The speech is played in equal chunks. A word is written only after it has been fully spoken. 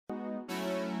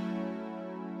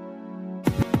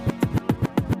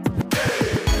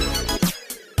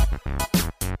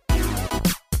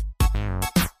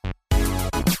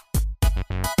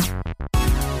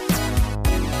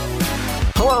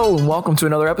Hello and welcome to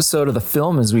another episode of the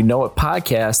Film As We Know It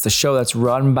podcast, the show that's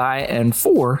run by and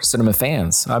for cinema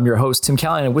fans. I'm your host, Tim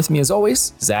Callahan, and with me as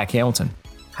always, Zach Hamilton.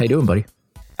 How you doing, buddy?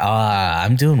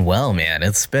 I'm doing well, man.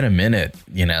 It's been a minute.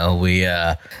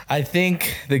 I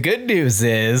think the good news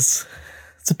is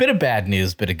it's a bit of bad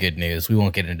news, bit of good news. We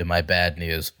won't get into my bad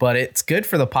news, but it's good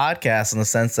for the podcast in the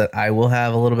sense that I will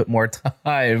have a little bit more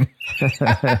time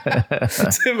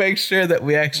to make sure that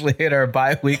we actually hit our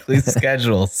bi-weekly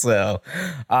schedule. So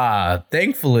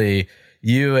thankfully,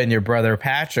 you and your brother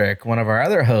Patrick, one of our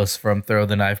other hosts from Throw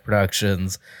the Knife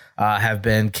Productions, have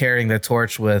been carrying the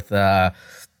torch with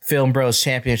Film Bros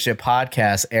Championship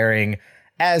podcast, airing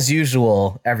as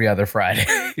usual every other Friday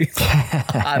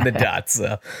on the dot.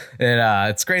 So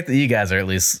it's great that you guys are at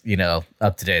least,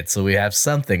 up to date. So we have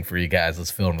something for you guys that's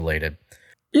film related.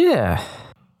 Yeah.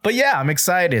 But yeah, I'm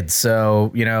excited.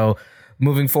 So,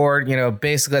 moving forward,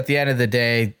 basically at the end of the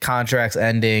day, contracts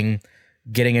ending,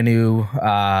 getting a new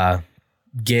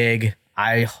gig.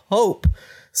 I hope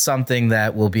something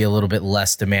that will be a little bit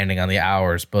less demanding on the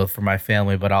hours, both for my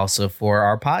family, but also for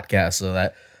our podcast, so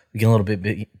that we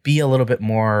can be a little bit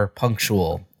more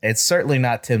punctual. It's certainly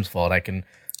not Tim's fault. I can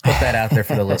put that out there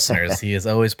for the listeners. He is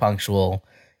always punctual.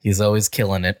 He's always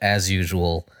killing it as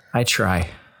usual. I try.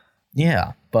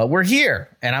 Yeah, but we're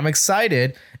here and I'm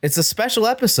excited. It's a special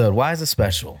episode. Why is it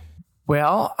special?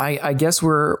 Well, I guess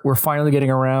we're finally getting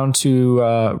around to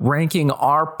ranking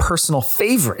our personal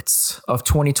favorites of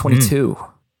 2022.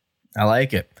 I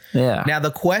like it. Yeah. Now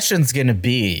the question's going to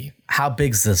be, how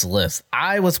big's this list?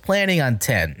 I was planning on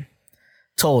 10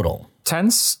 total. 10?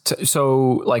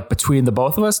 So like between the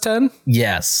both of us, 10?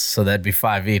 Yes. So that'd be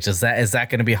 5 each. Is that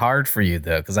going to be hard for you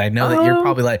though? Because I know that you're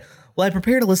probably like, well, I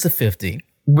prepared a list of 50.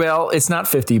 Well, it's not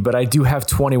 50, but I do have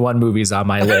 21 movies on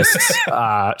my list.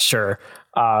 Sure.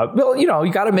 Well,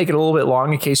 you got to make it a little bit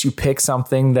long in case you pick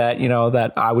something that,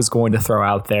 that I was going to throw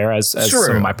out there as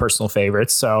some of my personal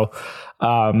favorites. So,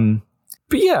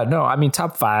 but yeah, no, I mean,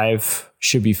 top 5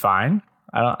 should be fine.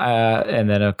 And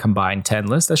then a combined 10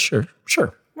 list. That's sure.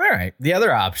 All right. The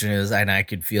other option is, and I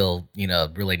could feel,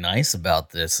 really nice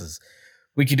about this, is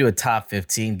we could do a top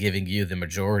 15 giving you the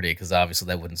majority, because obviously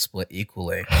that wouldn't split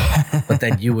equally. But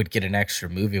then you would get an extra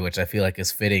movie, which I feel like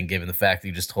is fitting given the fact that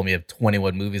you just told me you have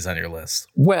 21 movies on your list.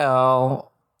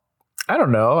 Well, I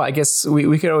don't know. I guess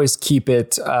we could always keep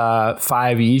it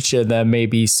 5 each, and then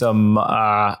maybe some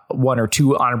 1 or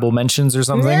 2 honorable mentions or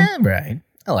something. Yeah, right.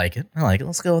 I like it.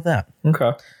 Let's go with that.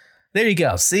 Okay. There you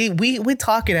go. See, we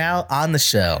talk it out on the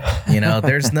show.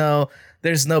 There's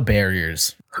no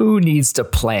barriers. Who needs to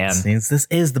plan? This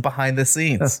is the behind the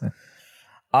scenes.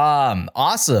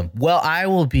 Awesome. Well, I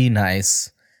will be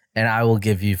nice and I will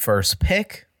give you first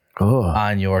pick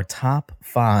on your top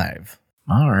 5.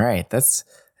 All right. That's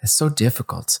so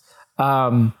difficult.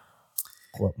 Well,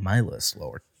 my list,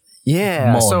 Lord.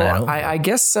 Yeah. So I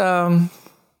guess,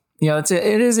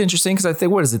 it is interesting because I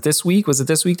think, what is it this week? Was it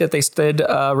this week that they did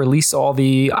release all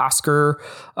the Oscar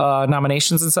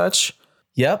nominations and such?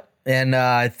 Yep. And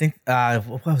I think,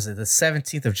 what was it? The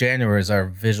 17th of January is our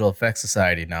Visual Effects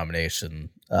Society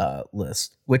nomination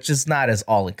list, which is not as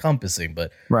all encompassing,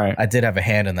 but right. I did have a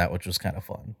hand in that, which was kind of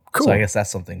fun. Cool. So I guess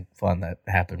that's something fun that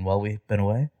happened while we've been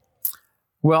away.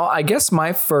 Well, I guess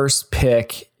my first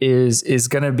pick is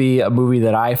going to be a movie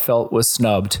that I felt was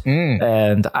snubbed.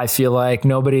 And I feel like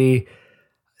nobody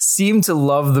seemed to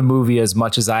love the movie as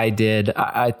much as I did.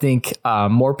 I think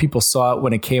more people saw it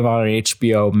when it came out on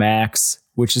HBO Max,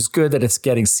 which is good that it's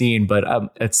getting seen, but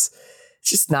it's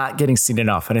just not getting seen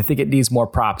enough. And I think it needs more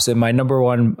props. And my number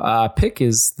one pick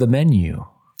is The Menu.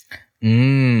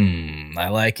 I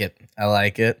like it.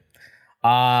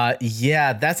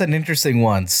 Yeah, that's an interesting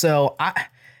one. So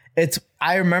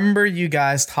I remember you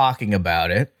guys talking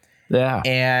about it. Yeah.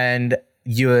 And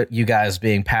you guys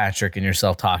being Patrick and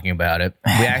yourself talking about it.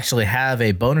 We actually have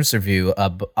a bonus review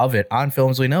of it on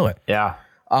Film As We Know It. Yeah.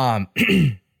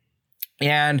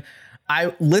 And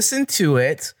I listened to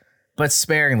it, but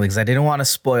sparingly, because I didn't want to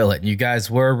spoil it. And you guys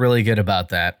were really good about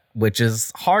that, which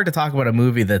is hard to talk about a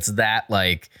movie that's that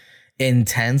like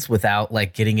intense without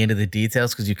like getting into the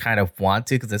details, because you kind of want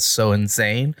to, because it's so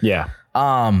insane. Yeah.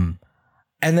 And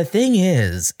the thing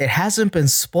is, it hasn't been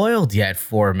spoiled yet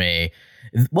for me.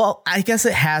 Well, I guess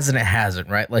it has and it hasn't,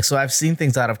 right? Like, so I've seen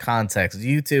things out of context.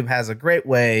 YouTube has a great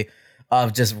way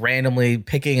of just randomly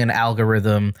picking an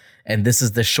algorithm, and this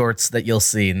is the shorts that you'll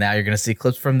see. Now you're going to see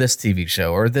clips from this TV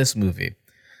show or this movie.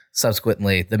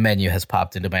 Subsequently, The Menu has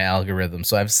popped into my algorithm.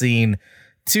 So I've seen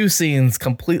 2 scenes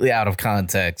completely out of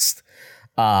context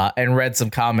and read some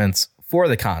comments for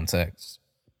the context.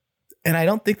 And I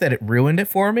don't think that it ruined it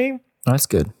for me. That's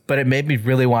good. But it made me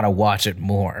really want to watch it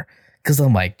more, because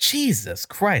I'm like, Jesus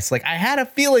Christ. Like I had a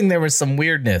feeling there was some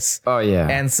weirdness. Oh yeah.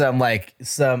 And some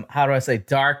how do I say,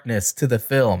 darkness to the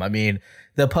film. I mean,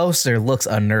 the poster looks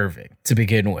unnerving to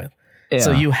begin with. Yeah.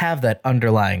 So you have that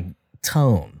underlying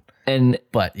tone.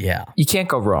 But yeah, you can't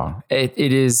go wrong. It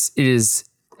is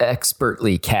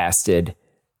expertly casted.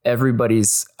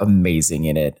 Everybody's amazing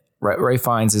in it. Ray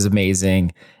Fiennes is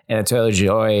amazing. And Taylor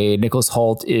Joy, Nicholas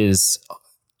Hoult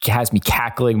has me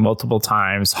cackling multiple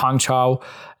times. Hong Chau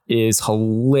is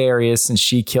hilarious and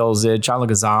she kills it. John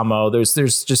Leguizamo.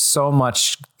 There's just so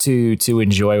much to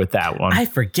enjoy with that one. I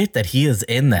forget that he is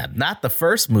in that. Not the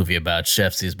first movie about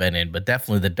chefs he's been in, but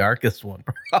definitely the darkest one,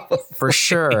 probably. For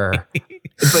sure.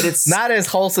 But it's not as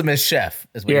wholesome as Chef,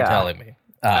 is what you're telling me.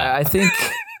 I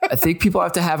think people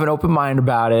have to have an open mind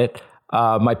about it.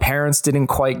 My parents didn't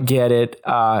quite get it,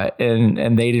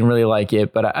 and they didn't really like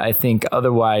it. But I think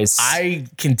otherwise, I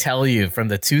can tell you from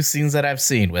the two scenes that I've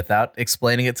seen, without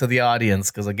explaining it to the audience,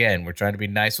 because again, we're trying to be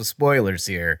nice with spoilers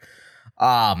here.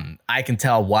 I can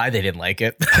tell why they didn't like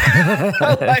it.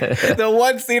 Like, the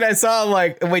one scene I saw,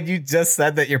 like when you just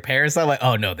said that your parents, I'm like,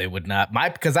 oh no, they would not.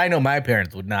 Because I know my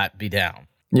parents would not be down.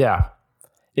 Yeah,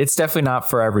 it's definitely not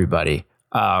for everybody.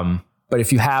 But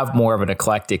if you have more of an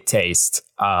eclectic taste,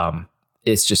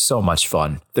 it's just so much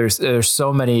fun. There's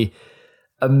so many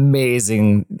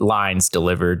amazing lines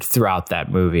delivered throughout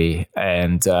that movie.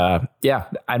 And yeah,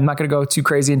 I'm not going to go too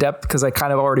crazy in depth because I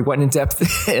kind of already went in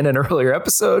depth in an earlier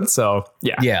episode. So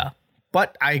yeah. Yeah.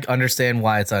 But I understand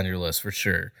why it's on your list for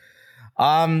sure.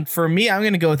 For me, I'm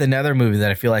going to go with another movie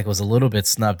that I feel like was a little bit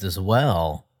snubbed as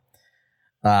well.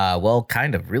 Well,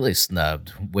 kind of really snubbed,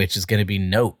 which is going to be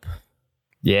Nope.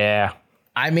 Yeah.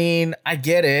 I mean, I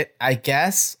get it, I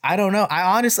guess. I don't know.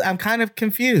 I'm kind of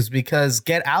confused because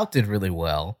Get Out did really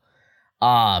well.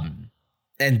 And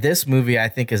this movie, I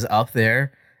think, is up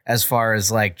there as far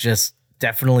as like just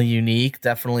definitely unique,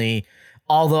 definitely.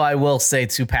 Although I will say,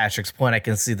 to Patrick's point, I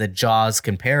can see the Jaws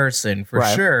comparison for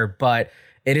sure, but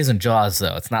it isn't Jaws,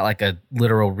 though. It's not like a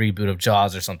literal reboot of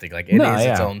Jaws or something. Like it is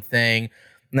its own thing.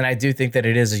 And then I do think that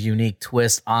it is a unique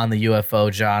twist on the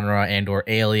UFO genre and or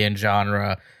alien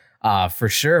genre. For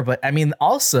sure. But I mean,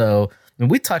 also, and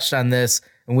we touched on this,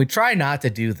 and we try not to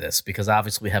do this because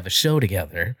obviously we have a show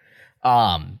together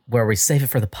where we save it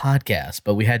for the podcast.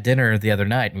 But we had dinner the other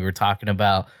night and we were talking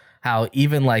about how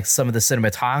even like some of the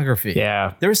cinematography,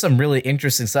 there was some really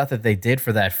interesting stuff that they did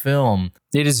for that film.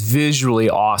 It is visually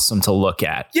awesome to look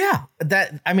at. Yeah.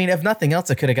 I mean, if nothing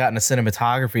else, it could have gotten a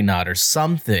cinematography nod or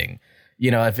something. You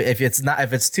know, if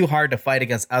it's too hard to fight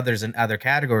against others in other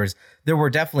categories, there were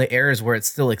definitely areas where it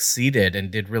still exceeded and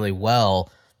did really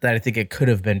well that I think it could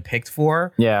have been picked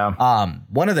for. Yeah.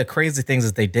 One of the crazy things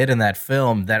that they did in that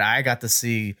film that I got to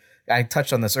see, I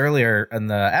touched on this earlier in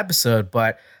the episode,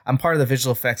 but I'm part of the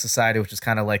Visual Effects Society, which is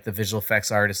kind of like the Visual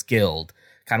Effects Artists Guild,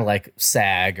 kind of like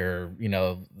SAG or, you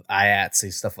know,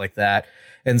 IATSE, stuff like that.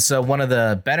 And so one of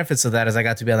the benefits of that is I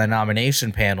got to be on the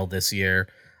nomination panel this year.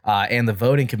 And the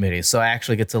voting committee. So I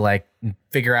actually get to like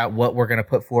figure out what we're going to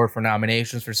put forward for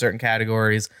nominations for certain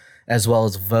categories, as well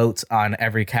as vote on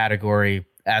every category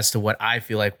as to what I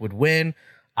feel like would win.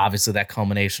 Obviously, that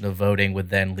culmination of voting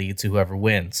would then lead to whoever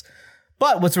wins.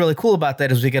 But what's really cool about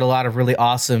that is we get a lot of really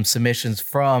awesome submissions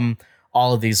from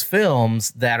all of these films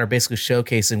that are basically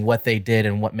showcasing what they did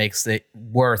and what makes it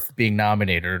worth being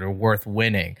nominated or worth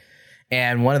winning.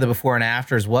 And one of the before and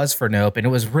afters was for Nope. And it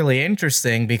was really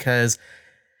interesting because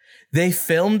they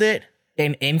filmed it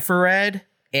in infrared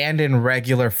and in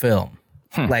regular film.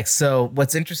 Like, so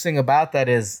what's interesting about that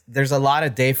is there's a lot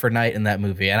of day for night in that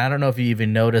movie. And I don't know if you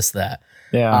even noticed that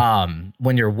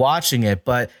when you're watching it,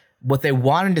 but what they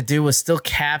wanted to do was still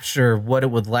capture what it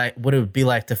would be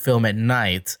like to film at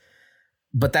night.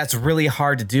 But that's really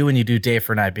hard to do when you do day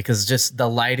for night because just the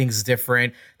lighting's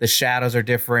different. The shadows are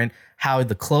different. How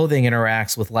the clothing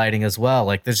interacts with lighting as well.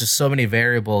 Like there's just so many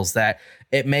variables that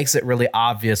it makes it really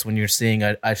obvious when you're seeing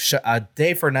a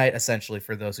day for night, essentially,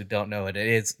 for those who don't know it. It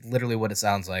is literally what it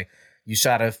sounds like. You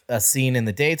shot a scene in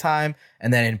the daytime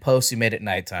and then in post you made it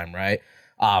nighttime, right?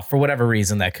 For whatever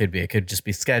reason that could be. It could just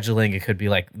be scheduling. It could be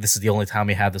like, this is the only time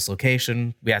we have this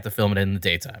location. We have to film it in the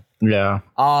daytime. Yeah.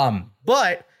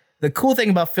 But the cool thing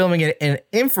about filming it in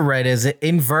infrared is it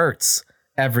inverts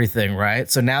everything, right?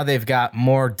 So now they've got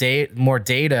more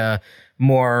data,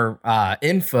 more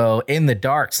info in the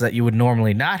dark so that you would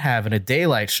normally not have in a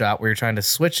daylight shot where you're trying to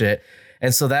switch it.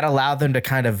 And so that allowed them to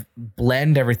kind of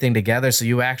blend everything together so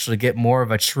you actually get more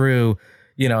of a true,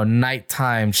 you know,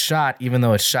 nighttime shot, even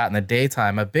though it's shot in the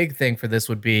daytime. A big thing for this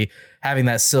would be having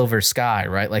that silver sky,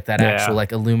 right? Like that actual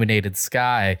like illuminated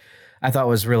sky, I thought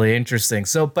was really interesting.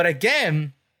 So, but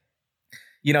again,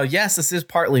 yes, this is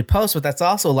partly post, but that's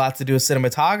also a lot to do with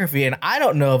cinematography. And I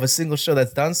don't know of a single show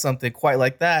that's done something quite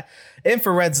like that.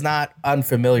 Infrared's not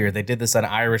unfamiliar. They did this on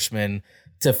Irishman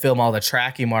to film all the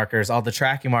tracking markers. All the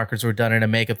tracking markers were done in a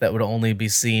makeup that would only be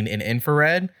seen in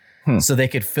infrared. So they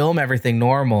could film everything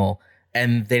normal,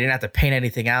 and they didn't have to paint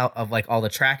anything out of like all the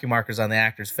tracking markers on the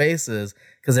actors' faces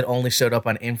because it only showed up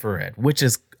on infrared, which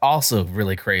is also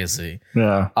really crazy.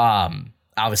 Yeah.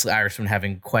 Obviously, Irishman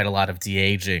having quite a lot of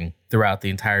de-aging throughout the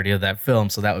entirety of that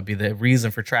film. So that would be the reason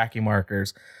for tracking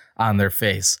markers on their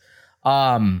face.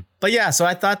 But yeah, so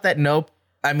I thought that Nope.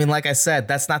 I mean, like I said,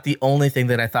 that's not the only thing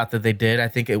that I thought that they did. I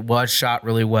think it was shot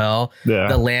really well. Yeah.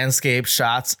 The landscape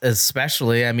shots,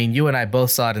 especially. I mean, you and I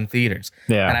both saw it in theaters.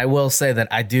 Yeah. And I will say that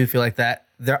I do feel like that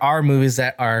there are movies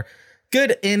that are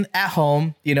good at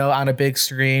home, on a big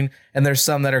screen, and there's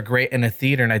some that are great in a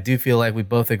theater. And I do feel like we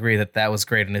both agree that was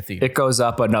great in a theater. It goes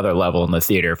up another level in the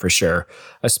theater for sure,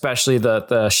 especially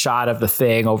the shot of the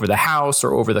thing over the house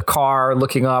or over the car,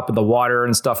 looking up and the water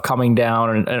and stuff coming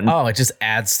down. And it just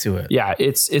adds to it. Yeah,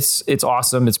 it's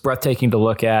awesome. It's breathtaking to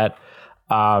look at.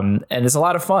 And it's a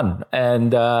lot of fun.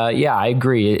 And yeah, I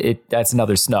agree. That's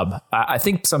another snub. I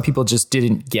think some people just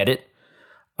didn't get it,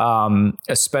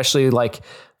 especially like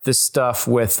this stuff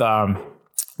with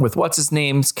what's his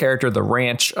name's character, the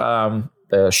ranch,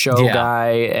 the show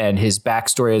guy, and his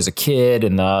backstory as a kid,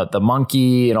 and the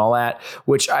monkey and all that,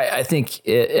 which I think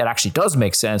it actually does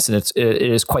make sense, and it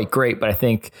is quite great. But I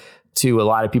think to a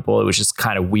lot of people, it was just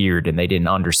kind of weird, and they didn't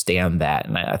understand that.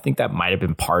 And I think that might have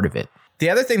been part of it. The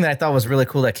other thing that I thought was really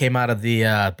cool that came out of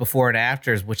the before and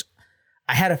afters, which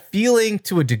I had a feeling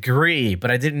to a degree, but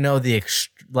I didn't know the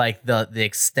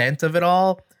extent of it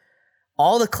all.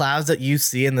 All the clouds that you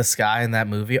see in the sky in that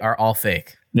movie are all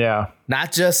fake. Yeah.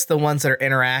 Not just the ones that are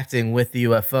interacting with the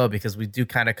UFO, because we do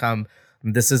kind of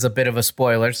this is a bit of a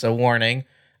spoiler, so warning.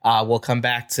 We'll come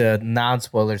back to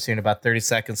non-spoilers here in about 30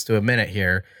 seconds to a minute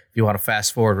here, if you want to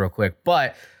fast forward real quick.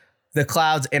 But the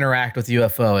clouds interact with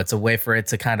UFO. It's a way for it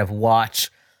to kind of watch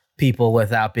people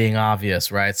without being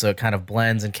obvious, right? So it kind of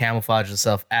blends and camouflages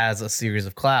itself as a series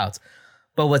of clouds.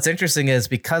 But what's interesting is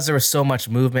because there was so much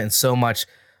movement and so much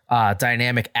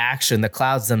dynamic action, the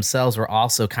clouds themselves were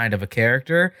also kind of a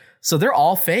character. So they're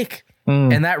all fake.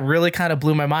 And that really kind of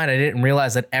blew my mind. I didn't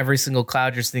realize that every single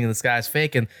cloud you're seeing in the sky is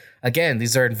fake. And again,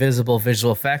 these are invisible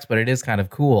visual effects, but it is kind of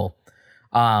cool.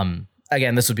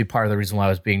 Again, this would be part of the reason why I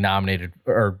was being nominated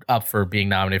or up for being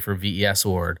nominated for VES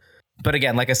award. But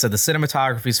again, like I said, the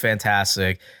cinematography is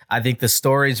fantastic. I think the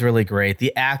story is really great.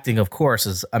 The acting, of course,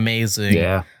 is amazing.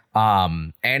 Yeah.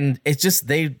 And it's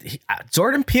just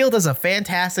Jordan Peele does a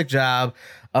fantastic job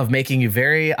of making you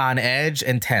very on edge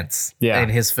and tense in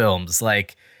his films.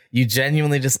 Like, you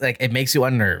genuinely just it makes you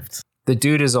unnerved. The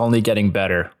dude is only getting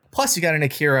better. Plus, you got an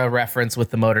Akira reference with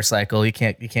the motorcycle. You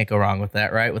can't go wrong with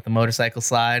that, right? With the motorcycle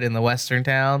slide in the western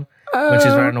town when she's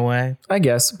running away. I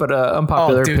guess, but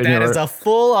unpopular opinion. That is a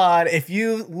full on. If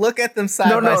you look at them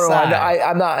side by side,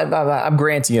 I'm not. I'm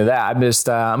granting you that. I'm just.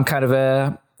 I'm kind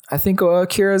of I think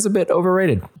Akira is a bit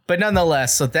overrated. But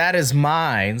nonetheless, so that is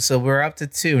mine. So we're up to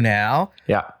 2 now.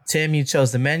 Yeah. Tim, you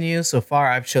chose The Menu. So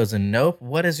far, I've chosen Nope.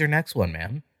 What is your next one,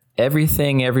 man?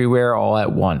 Everything, Everywhere, All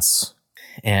at Once.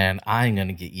 And I'm going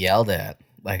to get yelled at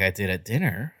like I did at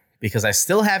dinner because I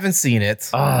still haven't seen it.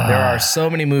 There are so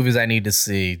many movies I need to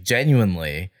see,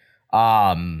 genuinely.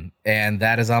 And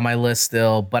that is on my list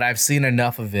still. But I've seen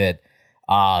enough of it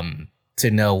to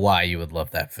know why you would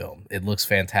love that film. It looks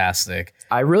fantastic.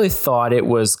 I really thought it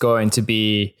was going to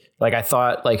be I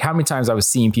thought how many times I was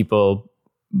seeing people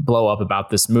blow up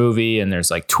about this movie, and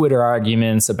there's Twitter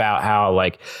arguments about how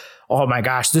oh my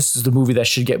gosh, this is the movie that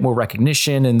should get more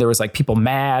recognition. And there was people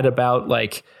mad about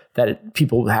that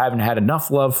people haven't had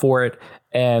enough love for it.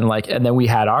 And and then we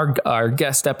had our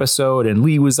guest episode, and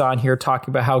Lee was on here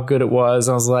talking about how good it was.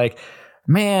 I was like,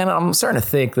 man, I'm starting to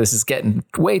think this is getting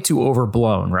way too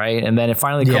overblown, right? And then it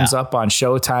finally comes up on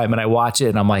Showtime, and I watch it,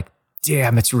 and I'm like,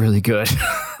 damn, it's really good.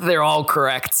 They're all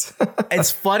correct. It's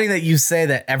funny that you say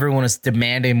that everyone is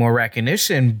demanding more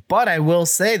recognition, but I will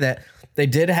say that they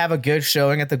did have a good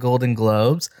showing at the Golden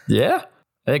Globes. Yeah.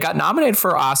 They got nominated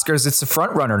for Oscars. It's a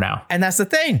front runner now. And that's the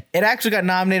thing. It actually got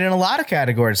nominated in a lot of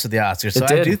categories for the Oscars. So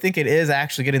I do think it is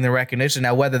actually getting the recognition.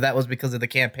 Now, whether that was because of the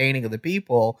campaigning of the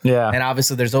people. Yeah. And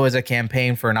obviously there's always a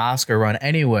campaign for an Oscar run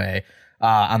anyway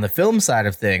on the film side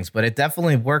of things. But it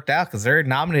definitely worked out because they're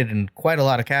nominated in quite a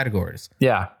lot of categories.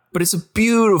 Yeah. But it's a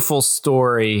beautiful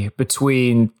story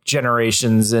between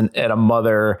generations and a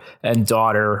mother and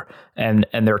daughter and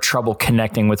their trouble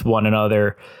connecting with one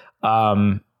another.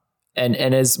 And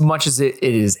as much as it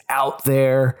is out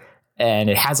there and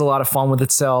it has a lot of fun with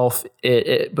itself.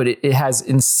 But it has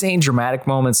insane dramatic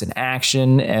moments in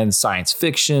action and science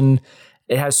fiction.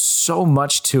 It has so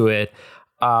much to it.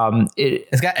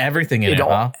 It's got everything in it,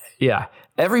 huh? Yeah.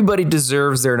 Everybody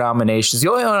deserves their nominations.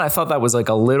 The only one I thought that was like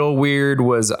a little weird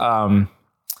was,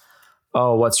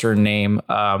 what's her name?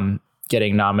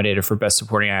 Getting nominated for Best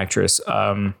Supporting Actress.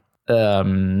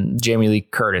 Jamie Lee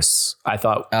Curtis. I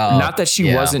thought not that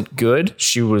she wasn't good.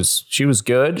 She was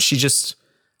good.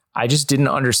 I just didn't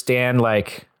understand,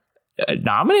 like,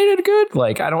 nominated good.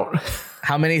 Like, I don't.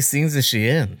 How many scenes is she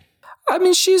in? I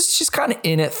mean, she's kind of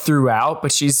in it throughout,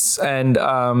 but it's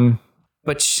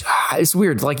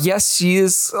weird. Like, yes, she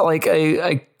is like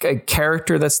a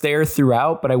character that's there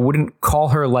throughout, but I wouldn't call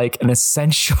her like an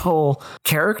essential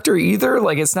character either.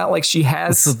 Like, it's not like she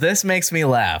has. So this makes me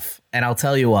laugh, and I'll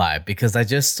tell you why. Because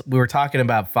we were talking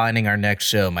about finding our next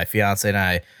show. My fiance and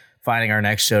I finding our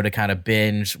next show to kind of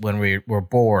binge when we were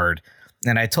bored.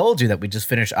 And I told you that we just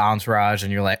finished Entourage,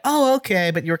 and you're like, oh, okay.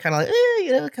 But you were kind of like,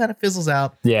 it kind of fizzles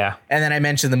out. Yeah. And then I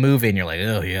mentioned the movie, and you're like,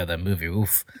 oh, yeah, that movie.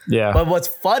 Oof. Yeah. But what's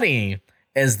funny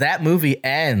is that movie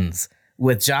ends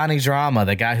with Johnny Drama,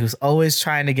 the guy who's always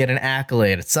trying to get an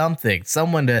accolade,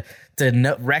 someone to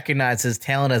recognize his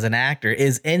talent as an actor,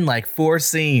 is in like 4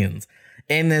 scenes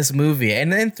in this movie.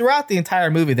 And then throughout the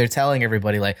entire movie, they're telling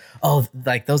everybody like, oh,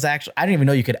 like those actually, I didn't even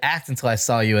know you could act until I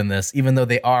saw you in this, even though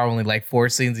they are only like 4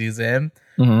 scenes he's in.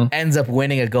 Mm-hmm. Ends up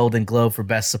winning a Golden Globe for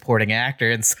Best Supporting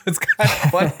Actor. And so it's kind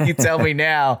of funny you tell me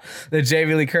now that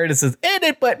Jamie Lee Curtis is in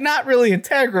it, but not really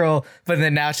integral. But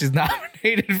then now she's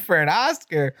nominated for an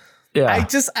Oscar. Yeah.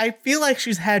 I feel like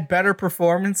she's had better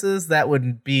performances that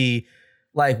would be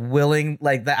like willing,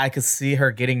 like that I could see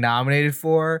her getting nominated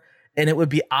for. And it would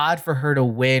be odd for her to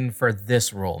win for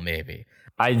this role, maybe.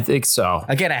 I think so.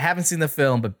 Again, I haven't seen the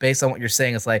film, but based on what you're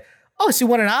saying, it's like, oh, she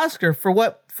won an Oscar for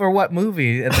what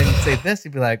movie? And then you say this,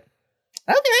 you'd be like,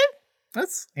 okay,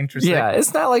 that's interesting. Yeah,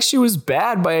 it's not like she was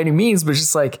bad by any means, but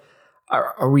just like,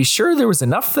 are we sure there was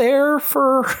enough there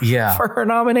for her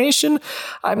nomination?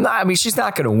 She's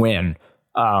not going to win.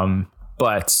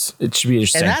 But it should be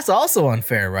interesting. And that's also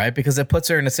unfair, right? Because it puts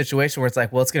her in a situation where it's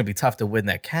like, well, it's going to be tough to win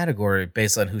that category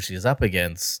based on who she's up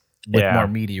against with more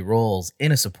meaty roles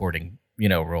in a supporting,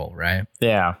 role, right?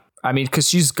 Yeah. I mean, because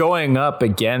she's going up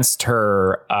against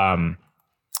her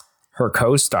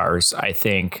co-stars, I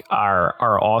think,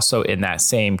 are also in that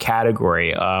same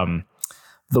category.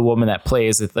 The woman that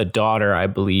plays the daughter, I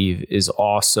believe, is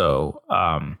also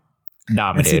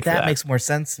nominated. That makes more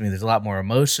sense to me. There's a lot more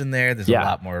emotion there. There's a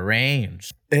lot more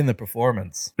range in the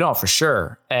performance. No, for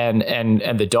sure. And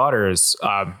the daughter is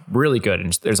really good,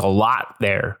 and there's a lot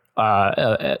there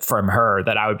from her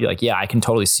that I would be like, yeah, I can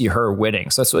totally see her winning.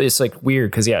 So it's like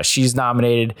weird because she's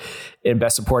nominated in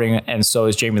Best Supporting, and so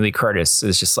is Jamie Lee Curtis.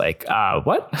 It's just like,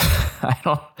 what? I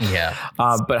don't. Yeah.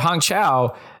 But Hong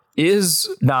Chow is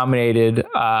nominated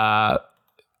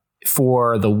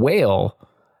for The Whale.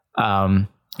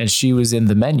 And she was in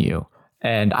The Menu,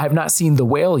 and I've not seen The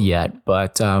Whale yet,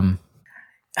 but I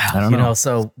don't know.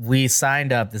 So we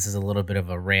signed up. This is a little bit of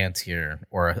a rant here,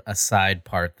 or a side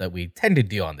part that we tend to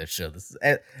do on this show.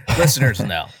 Listeners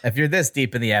know, if you're this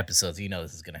deep in the episodes, you know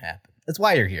this is going to happen. That's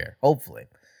why you're here, hopefully.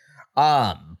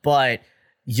 But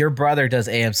your brother does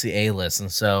AMC A-List,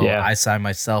 and so I signed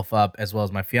myself up as well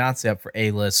as my fiance up for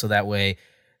A-List, so that way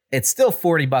it's still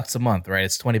 $40 a month, right?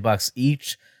 It's $20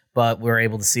 each. But we're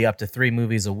able to see up to 3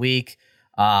 movies a week,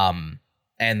 and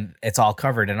it's all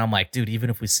covered. And I'm like, dude, even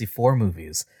if we see 4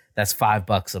 movies, that's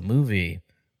 $5 a movie,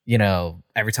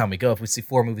 every time we go. If we see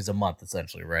 4 movies a month,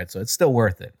 essentially, right? So it's still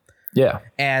worth it. Yeah.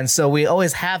 And so we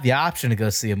always have the option to go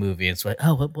see a movie. And it's like,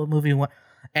 oh, what movie you want?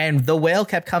 And The Whale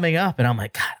kept coming up, and I'm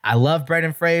like, God, I love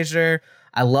Brendan Fraser.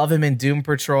 I love him in Doom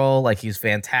Patrol. Like, he's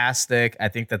fantastic. I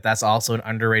think that's also an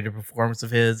underrated performance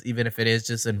of his, even if it is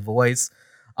just in voice.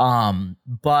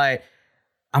 But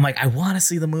I'm like, I want to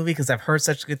see the movie because I've heard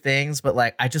such good things, but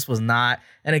like, I just was not.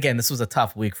 And again, this was a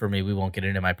tough week for me. We won't get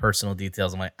into my personal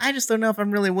details. I'm like, I just don't know if I'm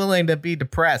really willing to be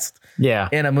depressed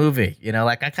in a movie.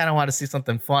 Like, I kind of want to see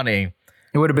something funny.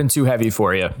 It would have been too heavy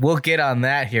for you. We'll get on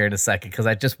that here in a second, because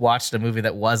I just watched a movie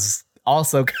that was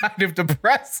also kind of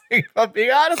depressing, if I'm being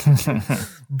honest.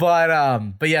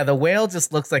 But yeah, The Whale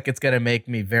just looks like it's going to make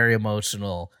me very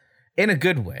emotional. In a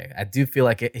good way. I do feel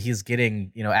like he's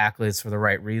getting, accolades for the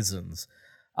right reasons.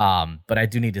 But I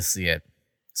do need to see it.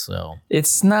 So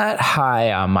it's not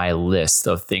high on my list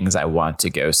of things I want to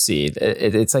go see.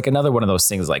 It's like another one of those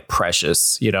things like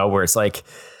Precious, where it's like,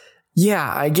 yeah,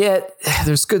 I get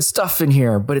there's good stuff in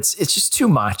here, but it's just too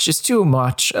much. It's too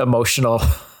much emotional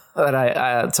that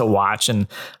I to watch. And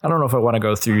I don't know if I want to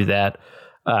go through that.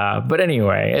 But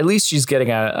anyway, at least she's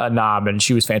getting a nod, and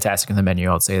she was fantastic in The Menu.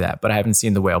 I'll say that. But I haven't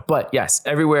seen The Whale. But yes,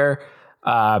 Everywhere,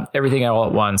 Everything All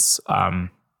at Once.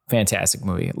 Fantastic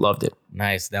movie. Loved it.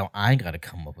 Nice. Now I got to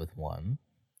come up with one.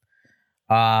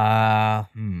 Well,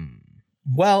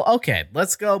 okay.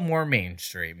 Let's go more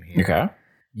mainstream here. Okay.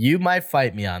 You might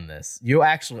fight me on this. You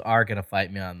actually are going to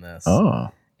fight me on this.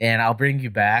 Oh. And I'll bring you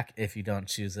back if you don't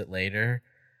choose it later.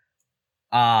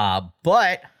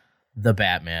 But The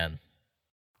Batman.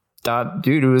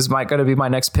 Dude, it was going to be my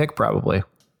next pick, probably.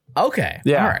 Okay.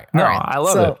 Yeah. All right. No, All right. I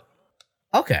love it.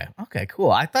 Okay. Okay,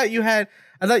 cool. I thought you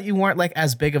weren't like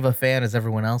as big of a fan as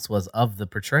everyone else was of the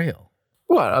portrayal.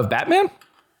 What, of Batman?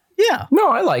 Yeah. No,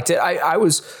 I liked it. I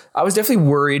was definitely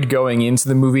worried going into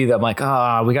the movie that I'm like,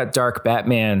 we got dark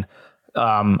Batman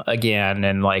again,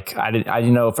 and like I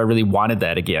didn't know if I really wanted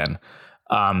that again,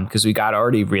 because we got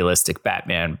already realistic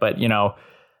Batman. But you know,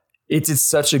 it did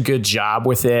such a good job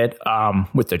with it,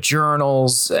 with the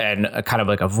journals and a kind of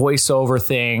like a voiceover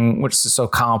thing, which is so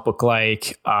comic book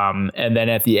like. And then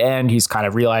at the end, he's kind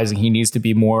of realizing he needs to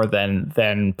be more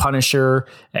than Punisher,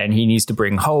 and he needs to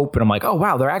bring hope. And I'm like, oh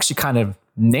wow, they're actually kind of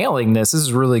nailing this. This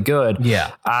is really good.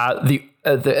 Yeah. The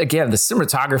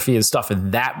cinematography and stuff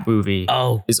in that movie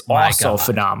is also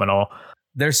phenomenal.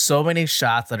 There's so many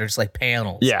shots that are just like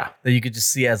panels. Yeah. That you could just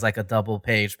see as like a double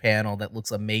page panel that looks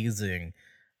amazing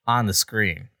on the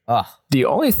screen. The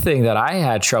only thing that I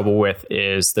had trouble with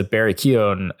is that Barry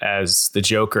Keoghan as the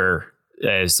Joker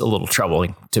is a little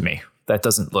troubling to me. That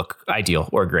doesn't look ideal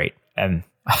or great. And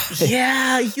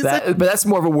yeah, but that's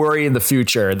more of a worry in the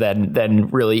future than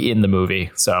really in the movie.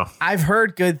 So I've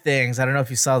heard good things. I don't know if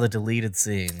you saw the deleted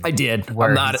scene. I did.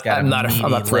 I'm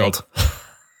not thrilled.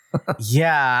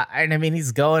 Yeah, and I mean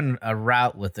he's going a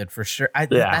route with it for sure.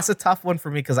 That's a tough one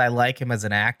for me because I like him as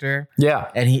an actor.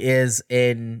 Yeah, and he is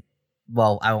in.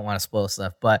 Well, I don't want to spoil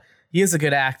stuff, but he is a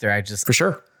good actor. For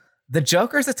sure. The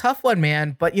Joker's a tough one,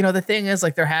 man. But you know the thing is,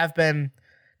 like there have been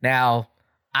now.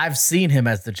 I've seen him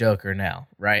as the Joker now,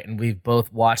 right? And we've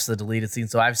both watched the deleted scene.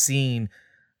 So I've seen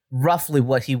roughly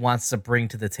what he wants to bring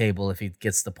to the table if he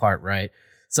gets the part, right?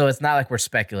 So it's not like we're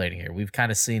speculating here. We've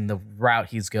kind of seen the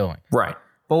route he's going. Right.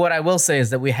 But what I will say is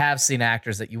that we have seen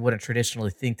actors that you wouldn't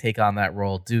traditionally think take on that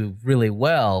role do really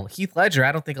well. Heath Ledger,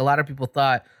 I don't think a lot of people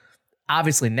thought,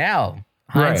 obviously now,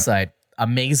 hindsight,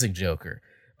 amazing Joker.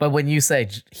 But when you say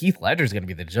Heath Ledger's going to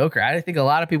be the Joker, I think a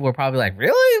lot of people are probably like,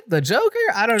 really? The Joker?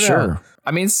 I don't know. Sure. I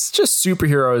mean, it's just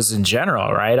superheroes in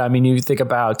general, right? I mean, you think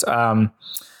about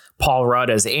Paul Rudd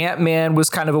as Ant-Man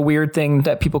was kind of a weird thing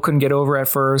that people couldn't get over at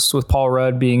first, with Paul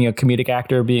Rudd being a comedic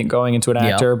actor, going into an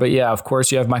actor. But yeah, of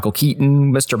course, you have Michael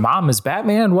Keaton, Mr. Mom as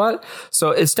Batman. What? So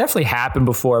it's definitely happened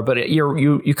before. But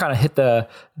you kind of hit the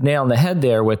nail on the head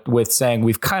there with saying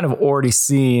we've kind of already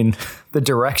seen the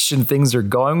direction things are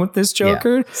going with this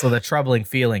Joker. Yeah. So the troubling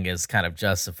feeling is kind of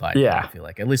justified. Yeah, I feel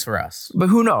like, at least for us. But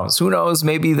who knows? Who knows?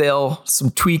 Maybe they'll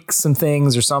tweak some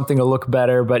things or something to look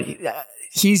better. But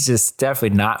he's just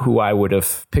definitely not who I would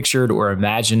have pictured or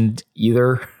imagined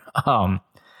either. And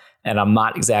I'm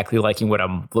not exactly liking what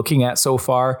I'm looking at so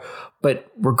far. But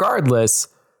regardless,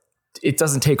 it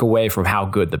doesn't take away from how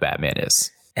good the Batman is.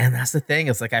 And that's the thing.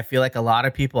 It's like I feel like a lot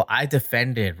of people, I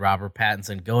defended Robert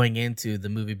Pattinson going into the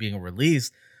movie being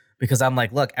released because I'm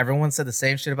like, look, everyone said the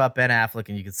same shit about Ben Affleck,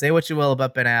 and you can say what you will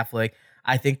about Ben Affleck.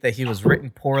 I think that he was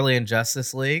written poorly in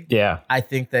Justice League. Yeah. I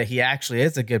think that he actually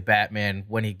is a good Batman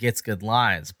when he gets good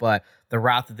lines. But the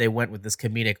route that they went with this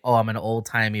comedic, I'm an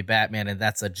old-timey Batman and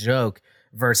that's a joke,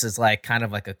 versus like kind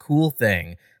of like a cool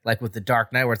thing, like with the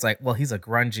Dark Knight where it's like, well, he's a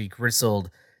grungy, grizzled,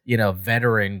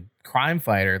 veteran crime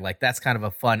fighter. Like that's kind of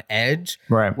a fun edge.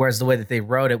 Right. Whereas the way that they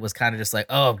wrote it was kind of just like,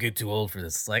 I'm getting too old for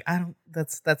this. It's like,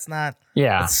 that's not,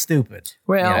 that's stupid.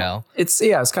 Well, it's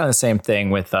kind of the same thing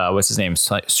with, what's his name?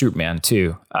 Superman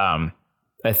too.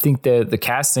 I think the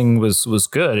casting was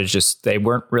good. It's just, they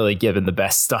weren't really given the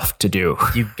best stuff to do.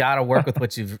 You've got to work with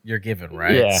what you're given,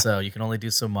 right? Yeah. So you can only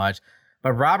do so much.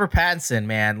 But Robert Pattinson,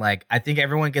 man, like I think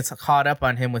everyone gets caught up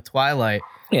on him with Twilight.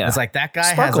 Yeah. It's like that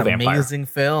guy has amazing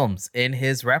films in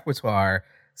his repertoire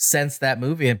since that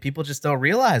movie, and people just don't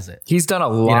realize it. He's done a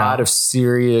lot of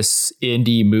serious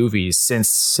indie movies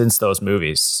since those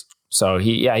movies. So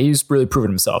he's really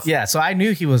proven himself. Yeah, so I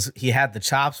knew he had the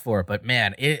chops for it, but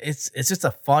man, it's just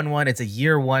a fun one. It's a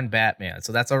year one Batman,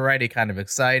 so that's already kind of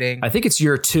exciting. I think it's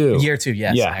year 2. Year 2,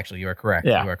 yes. Yeah. Actually, you are correct.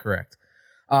 Yeah. You are correct.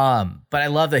 But I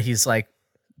love that he's like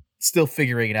still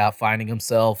figuring it out, finding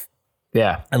himself.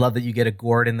 Yeah. I love that you get a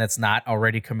Gordon that's not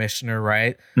already commissioner,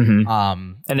 right?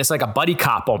 And it's like a buddy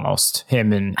cop almost.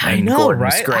 Him and I know, Gordon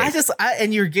right? is great.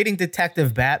 And you're getting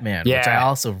Detective Batman, which Yeah. I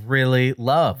also really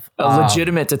love. A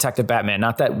legitimate Detective Batman,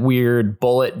 not that weird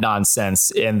bullet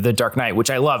nonsense in The Dark Knight, which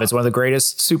I love. It's one of the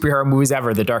greatest superhero movies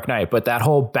ever, The Dark Knight. But that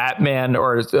whole Batman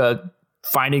or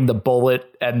finding the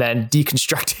bullet and then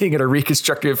deconstructing it or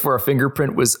reconstructing it for a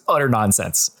fingerprint was utter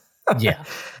nonsense. Yeah.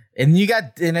 And you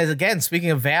got, and as again,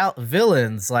 speaking of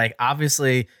villains, like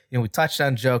obviously, we touched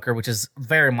on Joker, which is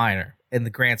very minor in the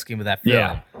grand scheme of that film.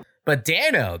 Yeah. But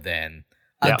Dano, then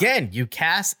again, you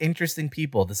cast interesting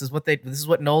people. This is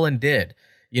what Nolan did,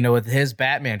 with his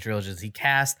Batman trilogies. He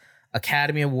cast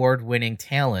Academy Award winning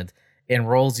talent in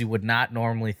roles you would not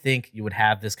normally think you would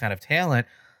have this kind of talent.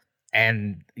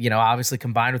 And, obviously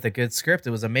combined with a good script,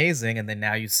 it was amazing. And then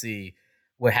now you see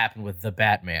what happened with the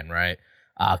Batman, right?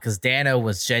 Because Dano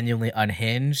was genuinely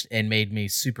unhinged and made me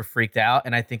super freaked out.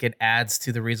 And I think it adds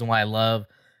to the reason why I love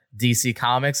DC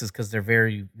Comics is because they're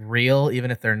very real, even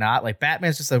if they're not. Like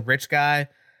Batman's just a rich guy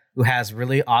who has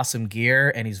really awesome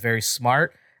gear and he's very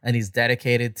smart and he's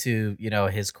dedicated to,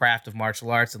 his craft of martial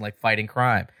arts and like fighting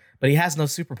crime. But he has no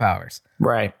superpowers.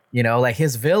 Right. Like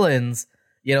his villains,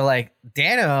 like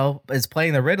Dano is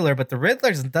playing the Riddler, but the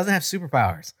Riddler doesn't have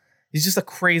superpowers. He's just a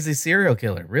crazy serial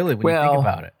killer, really, when you think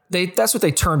about it. That's what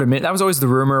they turned him in. That was always the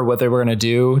rumor, what they were going to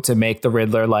do to make the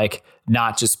Riddler like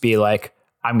not just be like,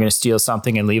 I'm going to steal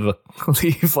something and leave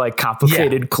like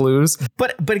complicated clues.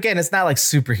 But again, it's not like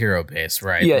superhero based,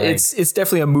 right? Yeah, like, it's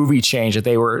definitely a movie change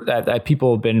that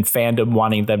people have been fandom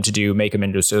wanting them to do, make him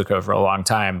into a superhero for a long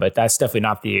time. But that's definitely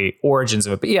not the origins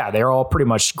of it. But yeah, they're all pretty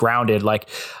much grounded. Like,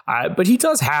 but he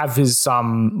does have his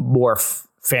more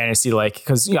fantasy, like,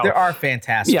 because there are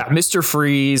fantastic. Yeah, Mr.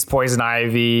 Freeze, Poison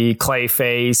Ivy,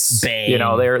 Clayface, Bane.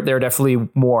 They're definitely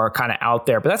more kind of out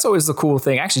there. But that's always the cool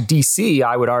thing. Actually, DC,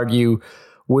 I would argue,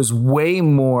 was way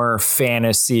more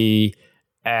fantasy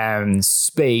and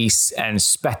space and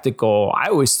spectacle. I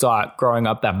always thought growing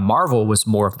up that Marvel was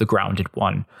more of the grounded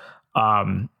one.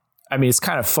 It's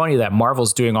kind of funny that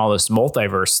Marvel's doing all this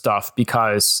multiverse stuff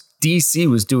because DC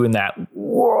was doing that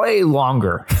way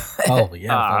longer. Oh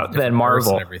yeah, than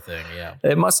Marvel. And everything, yeah.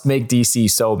 It must make DC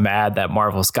so mad that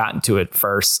Marvel's gotten to it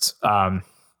first. But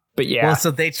yeah. Well,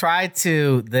 so they tried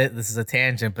to. This is a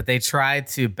tangent, but they tried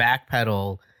to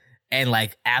backpedal and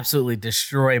like absolutely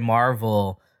destroy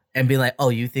Marvel and be like, "Oh,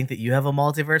 you think that you have a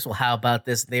multiverse? Well, how about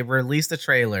this?" They released a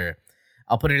trailer.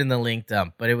 I'll put it in the link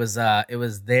dump, but it was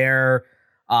their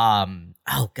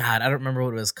oh god, I don't remember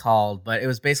what it was called, but it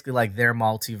was basically like their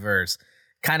multiverse,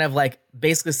 kind of like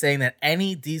basically saying that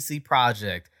any DC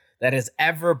project that has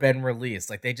ever been released,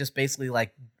 like they just basically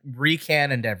like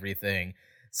recanoned everything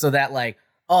so that like,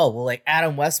 oh, well, like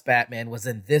Adam West Batman was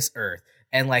in this Earth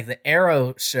and like the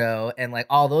Arrow show and like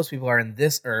all those people are in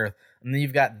this Earth. And then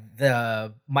you've got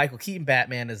the Michael Keaton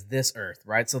Batman is this Earth,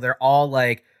 right? So they're all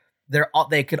like,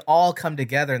 they could all come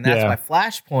together. And that's why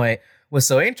Flashpoint was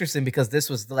so interesting, because this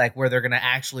was like where they're going to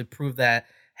actually prove that,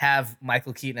 have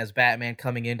Michael Keaton as Batman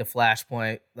coming into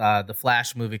Flashpoint, the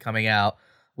Flash movie coming out,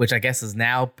 which I guess is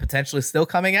now potentially still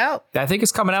coming out. I think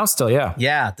it's coming out still, yeah.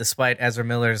 Yeah, despite Ezra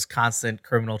Miller's constant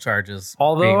criminal charges.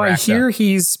 Although I hear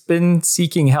he's been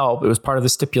seeking help. It was part of the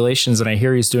stipulations, and I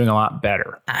hear he's doing a lot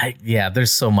better.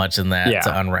 There's so much in that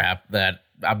to unwrap that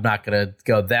I'm not going to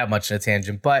go that much in a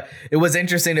tangent. But it was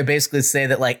interesting to basically say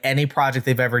that like any project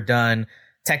they've ever done,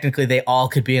 technically they all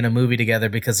could be in a movie together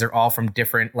because they're all from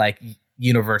different like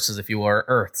universes, if you will, or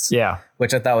Earths. Yeah.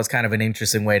 Which I thought was kind of an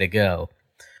interesting way to go.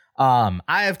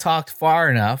 I have talked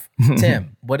far enough.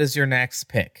 Tim, what is your next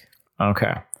pick?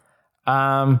 Okay.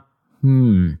 I'm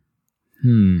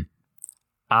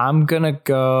gonna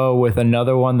go with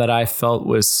another one that I felt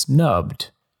was snubbed.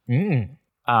 And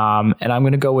I'm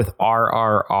gonna go with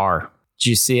RRR. Did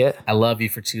you see it? I love you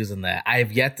for choosing that. I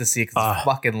have yet to see it because it's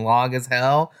fucking long as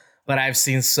hell, but I've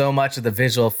seen so much of the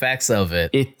visual effects of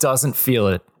it. It doesn't feel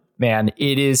it, man.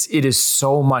 It is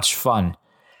so much fun.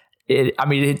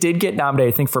 It did get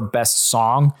nominated, I think, for Best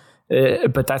Song,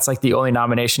 but that's like the only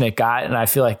nomination it got, and I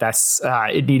feel like that's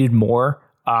it needed more.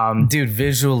 Dude,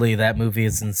 visually, that movie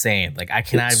is insane. Like, I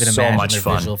cannot even imagine the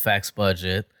visual effects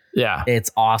budget. Yeah,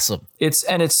 it's awesome. It's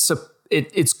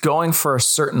going for a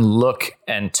certain look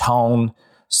and tone,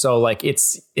 so like it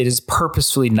is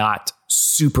purposefully not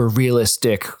super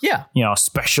realistic. Yeah,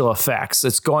 special effects.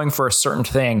 It's going for a certain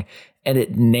thing. And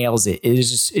it nails it.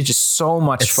 It's just so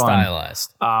much fun.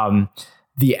 Stylized.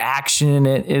 The action in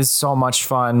it is so much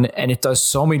fun, and it does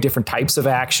so many different types of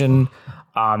action.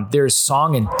 There's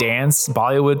song and dance,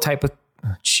 Bollywood type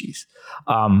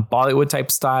Bollywood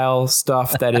type style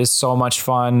stuff that is so much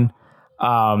fun.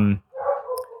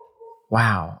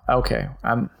 Wow. Okay.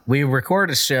 We record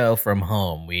a show from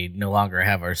home. We no longer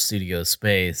have our studio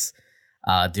space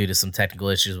due to some technical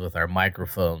issues with our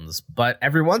microphones. But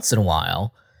every once in a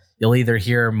while, you'll either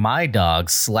hear my dog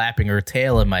slapping her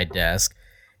tail in my desk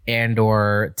and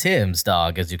or Tim's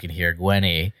dog, as you can hear,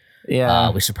 Gwenny. Yeah.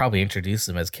 We should probably introduce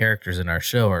them as characters in our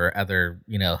show or other,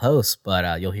 hosts,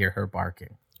 but you'll hear her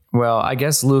barking. Well, I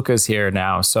guess Luca's here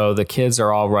now, so the kids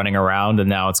are all running around, and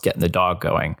now it's getting the dog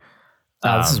going.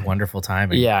 Oh, this is wonderful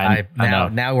timing. Yeah, I know.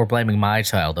 Now we're blaming my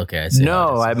child. Okay, I see.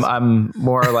 No, I'm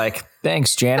more like,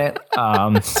 thanks, Janet.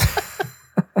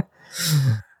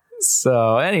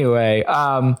 So anyway,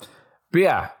 but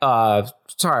yeah.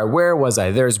 Sorry, where was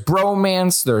I? There's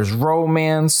bromance. There's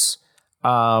romance.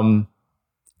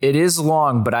 It is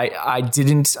long, but I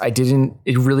didn't,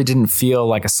 it really didn't feel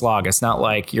like a slog. It's not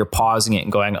like you're pausing it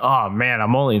and going, oh man,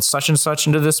 I'm only such and such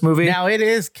into this movie. Now it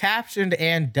is captioned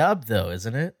and dubbed though,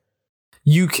 isn't it?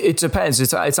 It depends.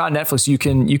 It's on Netflix. You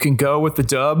can go with the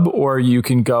dub or you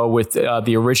can go with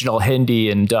the original Hindi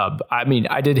and dub. I mean,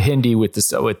 I did Hindi with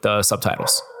the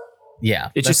subtitles. Yeah.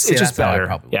 It's just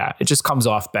better. Yeah. It just comes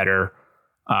off better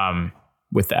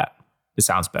with that. It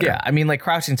sounds better. Yeah, I mean, like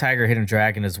Crouching Tiger, Hidden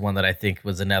Dragon is one that I think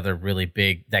was another really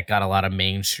big, that got a lot of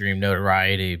mainstream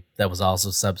notoriety that was also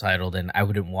subtitled, and I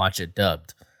wouldn't watch it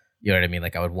dubbed. You know what I mean?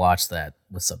 Like I would watch that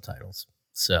with subtitles.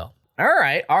 So, all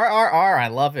right, RRR, I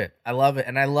love it. I love it.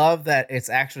 And I love that it's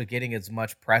actually getting as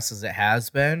much press as it has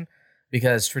been,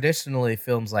 because traditionally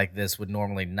films like this would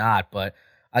normally not. But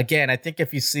again, I think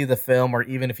if you see the film or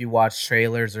even if you watch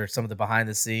trailers or some of the behind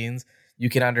the scenes, you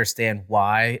can understand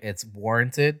why it's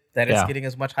warranted that it's getting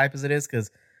as much hype as it is. Because,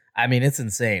 I mean, it's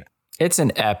insane. It's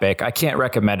an epic. I can't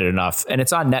recommend it enough. And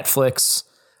it's on Netflix.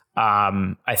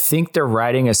 I think they're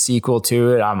writing a sequel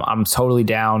to it. I'm totally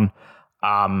down.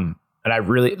 And I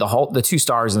really, the 2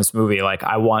 stars in this movie, like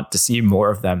I want to see more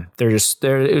of them. It was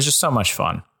just so much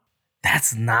fun.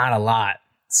 That's not a lot.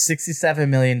 $67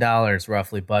 million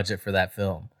roughly budget for that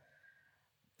film.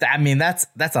 I mean, that's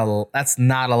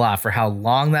not a lot for how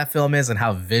long that film is and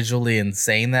how visually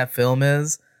insane that film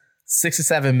is.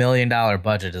 $67 million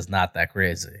budget is not that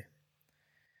crazy.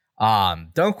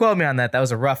 Don't quote me on that. That was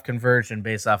a rough conversion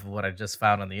based off of what I just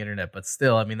found on the internet. But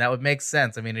still, I mean, that would make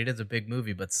sense. I mean, it is a big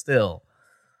movie, but still.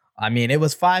 I mean, it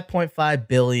was 5.5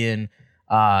 billion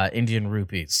Indian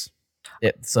rupees.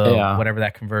 Whatever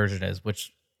that conversion is,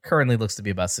 which currently looks to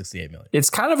be about 68 million. It's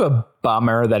kind of a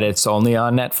bummer that it's only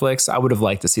on Netflix. I would have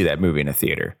liked to see that movie in a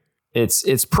theater.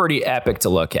 It's pretty epic to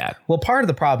look at. Well, part of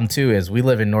the problem too is we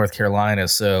live in North Carolina,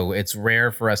 so it's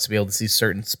rare for us to be able to see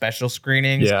certain special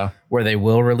screenings where they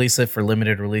will release it for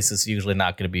limited release. It's usually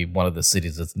not going to be one of the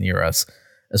cities that's near us.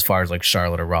 As far as like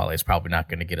Charlotte or Raleigh, it's probably not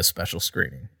going to get a special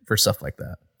screening for stuff like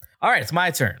that. All right, it's my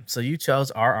turn. So you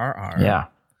chose RRR. Yeah.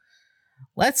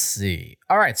 Let's see.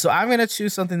 All right, so I'm going to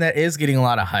choose something that is getting a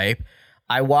lot of hype.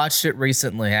 I watched it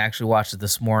recently. I actually watched it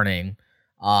this morning.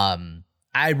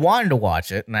 I wanted to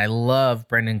watch it, and I love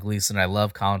Brendan Gleeson. I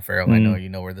love Colin Farrell. I know you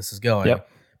know where this is going. Yep.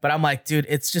 But I'm like, dude,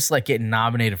 it's just like getting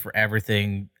nominated for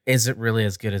everything. Is it really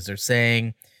as good as they're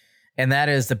saying? And that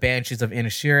is The Banshees of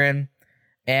Inisherin.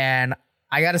 And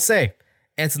I got to say,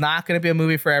 it's not going to be a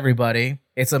movie for everybody.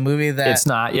 It's a movie that... It's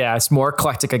not. Yeah, it's more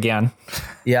eclectic again.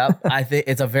 Yep. I think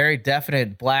it's a very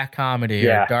definite black comedy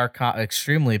or dark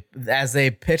extremely, as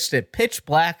they pitched it, pitch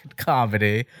black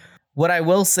comedy. What I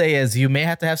will say is you may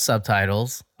have to have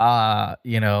subtitles,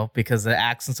 because the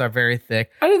accents are very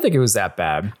thick. I didn't think it was that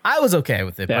bad. I was okay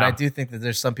with it, but I do think that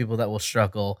there's some people that will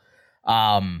struggle.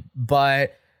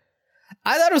 But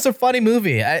I thought it was a funny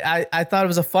movie. I thought it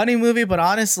was a funny movie, but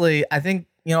honestly, I think,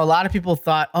 a lot of people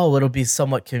thought, it'll be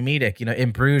somewhat comedic.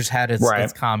 In Bruges had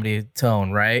its comedy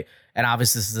tone, right? And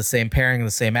obviously this is the same pairing, the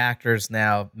same actors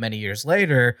now many years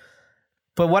later.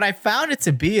 But what I found it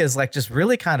to be is like just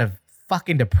really kind of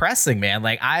fucking depressing, man.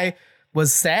 Like I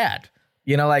was sad,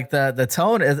 like the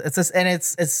tone it's just, and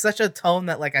it's such a tone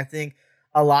that like I think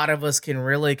a lot of us can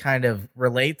really kind of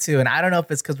relate to. And I don't know if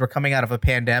it's because we're coming out of a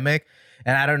pandemic,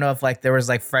 and I don't know if like there was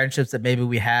like friendships that maybe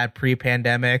we had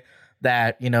pre-pandemic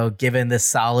that, given this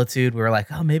solitude, we were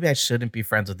like, oh, maybe I shouldn't be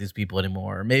friends with these people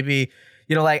anymore. Or maybe,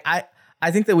 like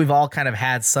I think that we've all kind of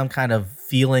had some kind of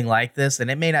feeling like this, and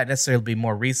it may not necessarily be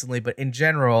more recently, but in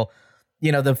general,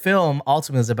 the film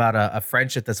ultimately is about a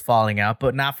friendship that's falling out,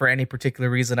 but not for any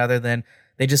particular reason other than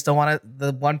they just don't want to,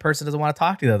 the one person doesn't want to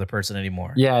talk to the other person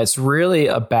anymore. Yeah, it's really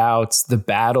about the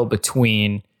battle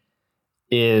between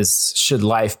should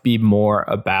life be more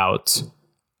about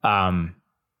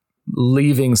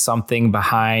leaving something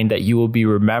behind that you will be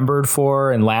remembered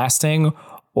for and lasting,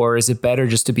 or is it better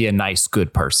just to be a nice,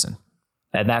 good person?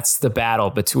 And that's the battle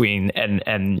between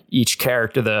and each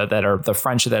character the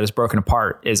friendship that is broken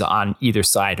apart is on either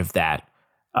side of that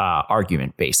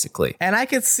argument, basically. And I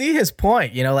could see his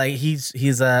point. You know, like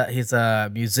he's a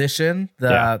musician,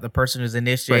 the person who's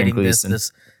initiating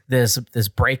this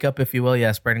breakup, if you will.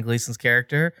 Yes, Brendan Gleeson's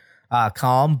character,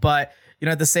 Calm. But you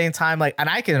know, at the same time, like, and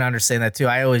I can understand that too.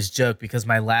 I always joke because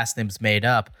my last name's made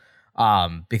up,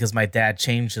 because my dad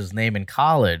changed his name in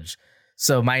college.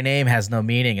 So my name has no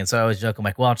meaning. And so I always joke, I'm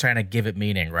like, well, I'm trying to give it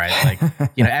meaning, right? Like,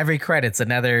 you know, every credit's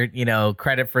another, you know,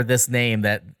 credit for this name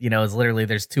that, you know, is literally,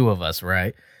 there's two of us,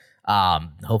 right?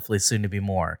 Hopefully soon to be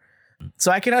more.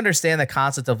 So I can understand the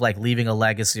concept of like leaving a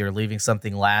legacy or leaving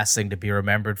something lasting to be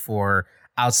remembered for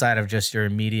outside of just your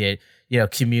immediate, you know,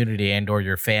 community and or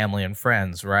your family and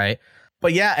friends, right?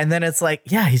 But yeah, and then it's like,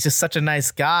 yeah, he's just such a nice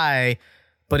guy,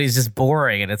 but he's just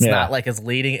boring, and it's not like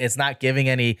it's not giving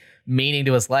any meaning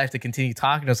to his life to continue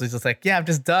talking to us. So he's just like, yeah, I'm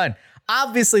just done.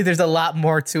 Obviously, there's a lot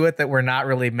more to it that we're not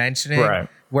really mentioning, right,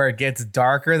 where it gets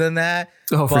darker than that.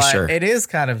 Oh, for sure. It is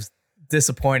kind of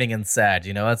disappointing and sad,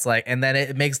 you know? It's like, and then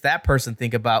it makes that person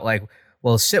think about like,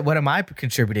 well, shit, what am I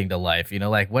contributing to life? You know,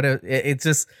 like it's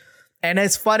just, and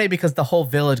it's funny because the whole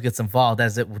village gets involved,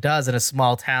 as it does in a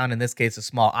small town, in this case, a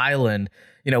small island.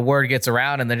 You know, word gets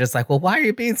around and they're just like, well, why are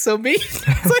you being so mean?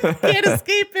 It's like, he can't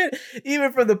escape it,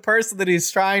 even from the person that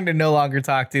he's trying to no longer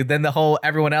talk to. Then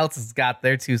everyone else has got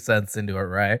their 2 cents into it,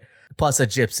 right? Plus a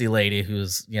gypsy lady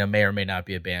who's, you know, may or may not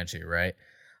be a banshee, right?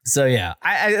 So yeah,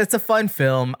 it's a fun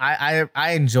film.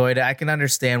 I enjoyed it. I can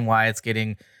understand why it's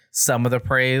getting some of the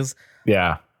praise.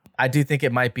 Yeah. I do think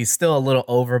it might be still a little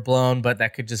overblown, but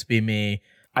that could just be me.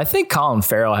 I think Colin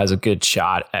Farrell has a good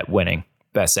shot at winning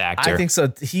Best Actor. I think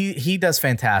so. He does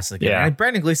fantastic. Yeah. And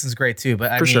Brendan Gleeson's great too,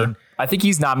 but I mean, sure. I think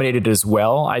he's nominated as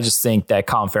well. I just think that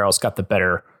Colin Farrell's got the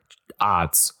better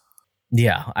odds.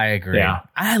 Yeah, I agree. Yeah.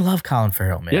 I love Colin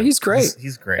Farrell, man. Yeah, he's great.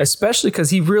 He's great. Especially because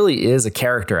he really is a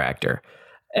character actor.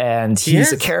 And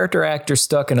he's a character actor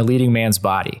stuck in a leading man's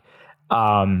body.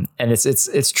 And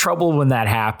it's trouble when that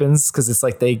happens, because it's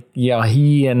like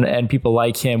he and people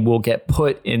like him will get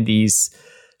put in these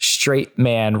straight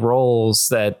man roles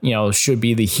that, you know, should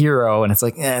be the hero, and it's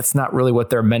like, it's not really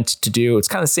what they're meant to do. It's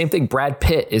kind of the same thing. Brad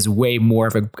Pitt is way more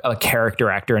of a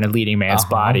character actor in a leading man's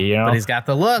body, you know, but he's got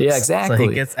the looks. Yeah, exactly. So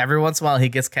he gets, every once in a while he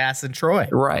gets cast in Troy,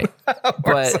 right?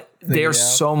 But they're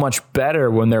so much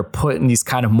better when they're put in these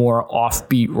kind of more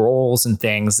offbeat roles and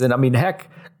things. And I mean, heck,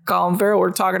 Colin Farrell,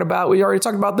 we already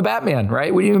talked about the Batman,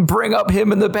 right? We didn't even bring up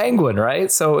him in the Penguin,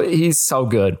 right? So he's so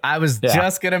good. I was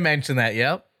just going to mention that.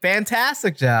 Yep.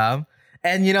 Fantastic job.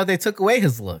 And, you know, they took away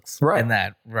his looks in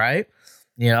that, right?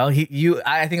 You know,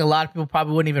 I think a lot of people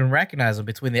probably wouldn't even recognize him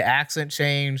between the accent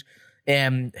change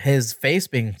and his face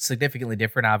being significantly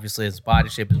different. Obviously, his body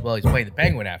shape as well. He's playing the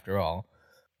Penguin after all.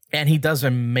 And he does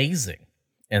amazing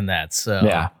in that. So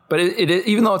yeah, but it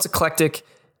even though it's eclectic,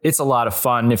 it's a lot of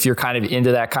fun. If you're kind of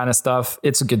into that kind of stuff,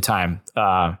 it's a good time.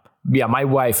 Yeah, my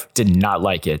wife did not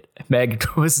like it. Meg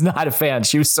was not a fan.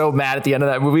 She was so mad at the end of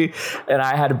that movie, and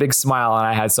I had a big smile and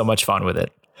I had so much fun with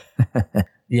it.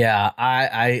 Yeah,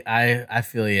 I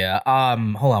feel you.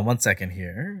 Hold on 1 second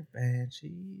here.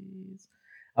 Banshees.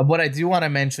 What I do want to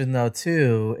mention though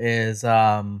too is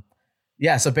so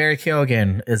Barry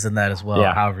Keoghan is in that as well.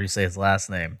 Yeah. However you say his last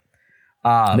name.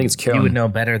 I think it's Keoghan. You would know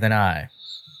better than I.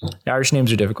 Irish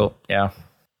names are difficult. Yeah.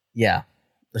 Yeah.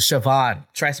 The Siobhan.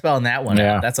 Try spelling that one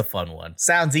out. That's a fun one.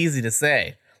 Sounds easy to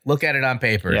say. Look at it on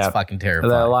paper. It's fucking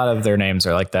terrifying. A lot of their names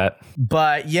are like that.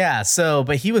 But yeah,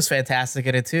 but he was fantastic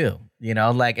at it too. You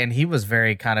know, like, and he was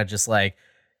very kind of just like,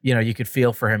 you know, you could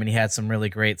feel for him, and he had some really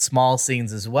great small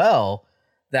scenes as well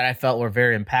that I felt were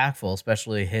very impactful,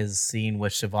 especially his scene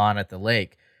with Siobhan at the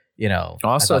lake. You know,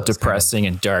 also depressing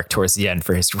and dark towards the end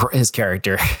for his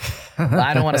character.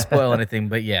 I don't want to spoil anything,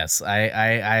 but yes,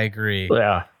 I agree.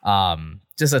 Yeah.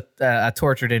 Just a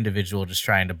tortured individual just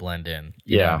trying to blend in.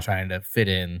 You know, trying to fit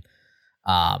in.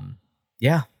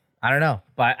 Yeah, I don't know,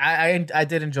 but I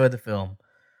did enjoy the film.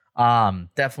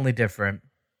 Definitely different.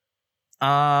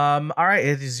 All right,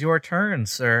 it is your turn,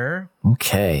 sir.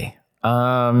 Okay.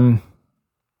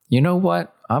 You know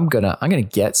what? I'm gonna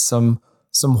get some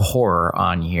horror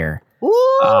on here.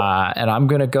 And I'm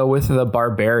gonna go with The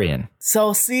Barbarian.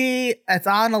 So see, it's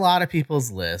on a lot of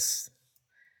people's lists.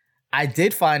 I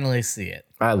did finally see it.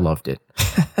 I loved it.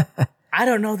 I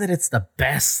don't know that it's the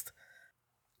best.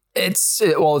 It's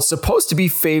supposed to be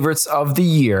favorites of the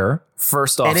year.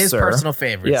 First off, it is personal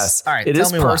favorites. Yes, all right. It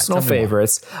is personal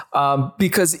favorites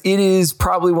because it is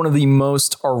probably one of the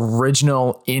most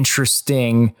original,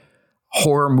 interesting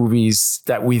horror movies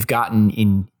that we've gotten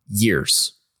in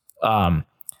years.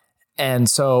 And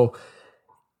so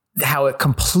how it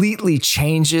completely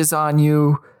changes on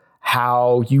you,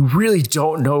 how you really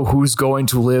don't know who's going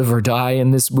to live or die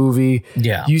in this movie.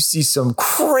 Yeah. You see some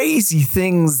crazy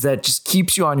things that just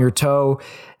keeps you on your toe.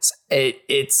 It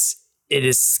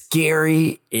is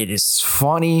scary. It is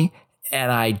funny.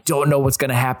 And I don't know what's going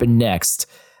to happen next.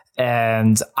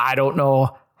 And I don't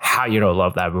know how you don't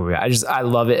love that movie. I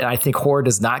love it. And I think horror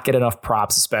does not get enough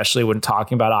props, especially when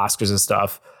talking about Oscars and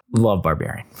stuff. Love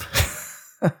Barbarian.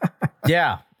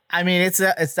 Yeah. I mean, it's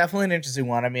definitely an interesting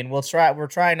one. I mean, we're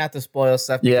trying not to spoil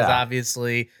stuff because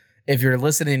obviously if you're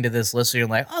listening to this list, you're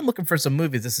like, oh, I'm looking for some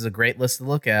movies. This is a great list to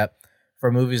look at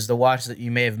for movies to watch that you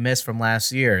may have missed from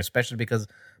last year, especially because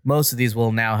most of these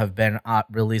will now have been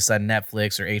released on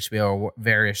Netflix or HBO or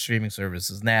various streaming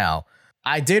services now.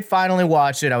 I did finally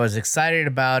watch it. I was excited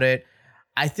about it.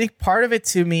 I think part of it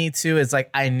to me too is like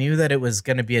I knew that it was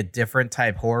going to be a different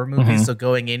type horror movie. So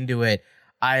going into it,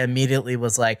 I immediately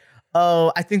was like,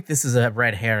 oh, I think this is a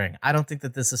red herring. I don't think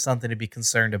that this is something to be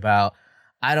concerned about.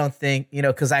 I don't think,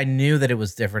 because I knew that it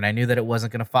was different. I knew that it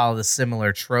wasn't going to follow the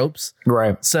similar tropes.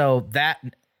 Right. So that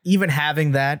even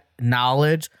having that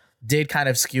knowledge did kind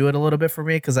of skew it a little bit for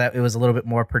me because it was a little bit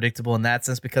more predictable in that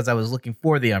sense because I was looking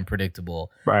for the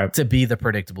unpredictable to be the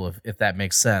predictable, if that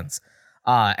makes sense.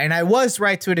 And I was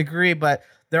right to a degree, but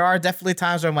there are definitely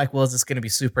times where I'm like, well, is this going to be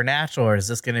supernatural or is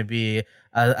this going to be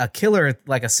a killer,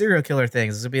 like a serial killer thing?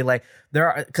 Is it be like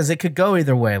because it could go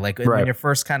either way. Like when you're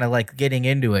first kind of like getting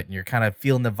into it and you're kind of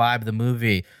feeling the vibe of the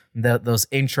movie, those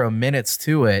intro minutes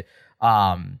to it,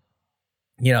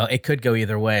 it could go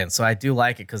either way. And so I do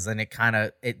like it because then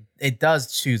it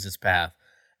does choose its path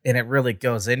and it really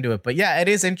goes into it. But yeah, it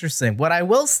is interesting. What I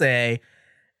will say,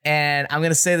 and I'm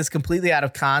going to say this completely out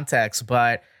of context,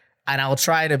 and I'll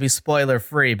try to be spoiler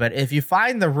free, but if you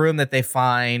find the room that they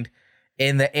find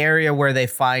in the area where they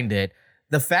find it,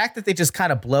 the fact that they just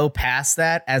kind of blow past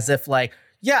that as if like,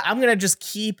 yeah, I'm going to just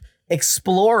keep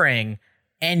exploring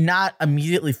and not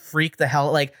immediately freak the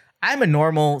hell. Like I'm a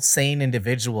normal, sane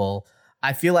individual.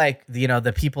 I feel like,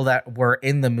 the people that were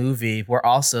in the movie were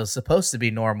also supposed to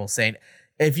be normal, sane.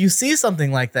 If you see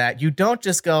something like that, you don't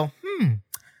just go,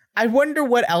 I wonder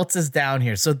what else is down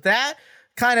here. So that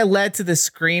kind of led to the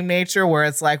Scream nature where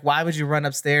it's like, why would you run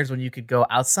upstairs when you could go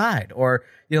outside? Or,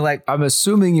 like, I'm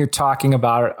assuming you're talking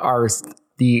about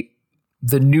the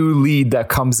new lead that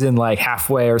comes in like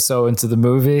halfway or so into the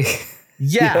movie.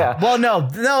 Yeah. Well,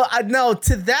 no,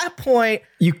 to that point,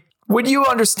 when you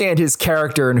understand his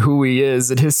character and who he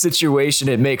is and his situation,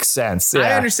 it makes sense. Yeah.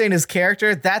 I understand his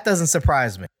character. That doesn't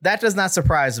surprise me. That does not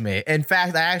surprise me. In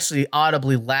fact, I actually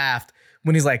audibly laughed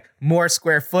when he's like, more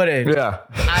square footage. Yeah.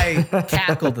 I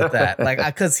cackled at that. Like,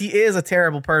 because he is a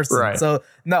terrible person. Right. So,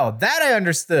 no, that I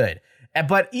understood.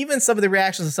 But even some of the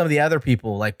reactions of some of the other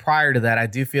people, like prior to that, I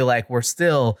do feel like we're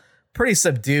still pretty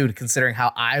subdued considering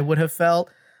how I would have felt.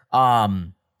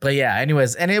 But yeah,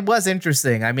 anyways, and it was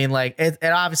interesting. I mean, like it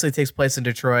obviously takes place in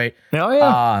Detroit. Oh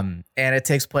yeah. And it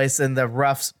takes place in the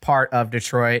rough part of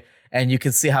Detroit, and you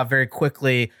can see how very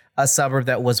quickly a suburb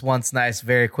that was once nice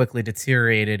very quickly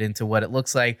deteriorated into what it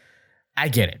looks like. I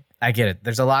get it.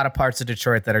 There's a lot of parts of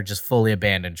Detroit that are just fully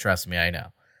abandoned. Trust me, I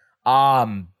know.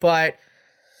 But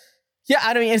yeah,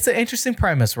 I mean, it's an interesting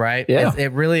premise, right? Yeah,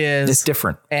 it really is. It's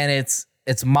different, and it's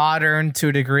modern to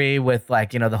a degree with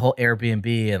like, the whole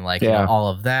Airbnb and like all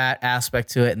of that aspect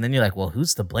to it. And then you're like, well,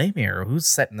 who's to blame here? Or who's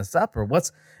setting this up? Or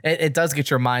what's it does get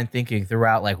your mind thinking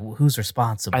throughout, like who's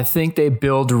responsible. I think they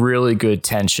build really good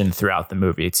tension throughout the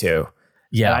movie too.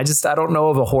 Yeah. And I don't know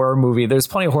of a horror movie. There's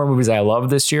plenty of horror movies I love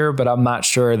this year, but I'm not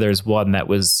sure there's one that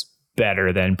was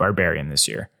better than Barbarian this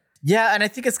year. Yeah. And I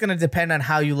think it's going to depend on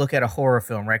how you look at a horror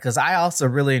film, right? Because I also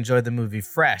really enjoyed the movie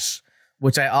Fresh,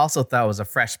 which I also thought was a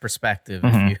fresh perspective,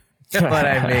 if you know what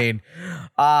I mean.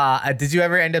 Did you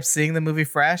ever end up seeing the movie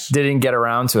Fresh? Didn't get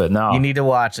around to it, no. You need to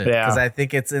watch it, because I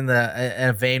think it's in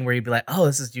a vein where you'd be like, oh,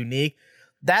 this is unique.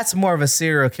 That's more of a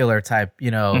serial killer type,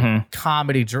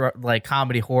 comedy, like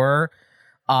comedy horror.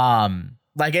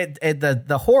 Like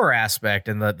the horror aspect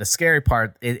and the scary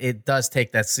part, it does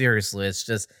take that seriously. It's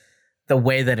just the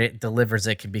way that it delivers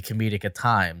it can be comedic at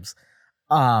times.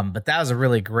 But that was a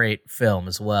really great film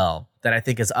as well that I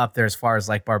think is up there as far as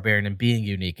like Barbarian and being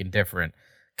unique and different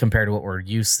compared to what we're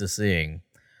used to seeing.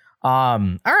 All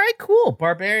right, cool.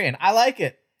 Barbarian. I like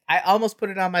it. I almost put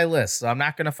it on my list, so I'm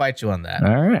not going to fight you on that.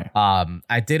 All right.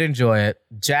 I did enjoy it.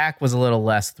 Jack was a little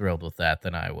less thrilled with that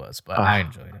than I was, but I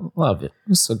enjoyed it. Loved it. It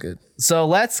was so good. So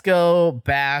let's go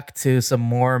back to some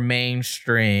more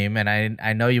mainstream, and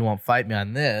I know you won't fight me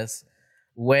on this,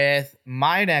 with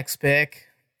my next pick,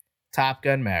 Top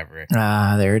Gun Maverick.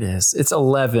 There it is. It's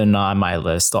 11 on my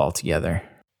list altogether.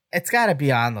 it's got to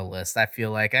be on the list, I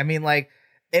feel like. I mean, like,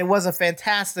 it was a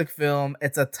fantastic film.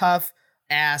 It's a tough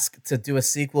ask to do a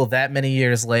sequel that many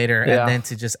years later and then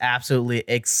to just absolutely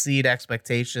exceed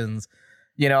expectations.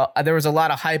 You know, there was a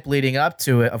lot of hype leading up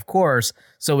to it, of course,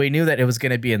 so we knew that it was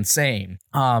going to be insane.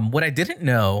 What I didn't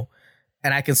know,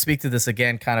 and I can speak to this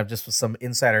again kind of just with some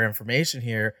insider information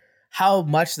here, how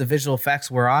much the visual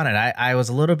effects were on it. I was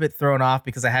a little bit thrown off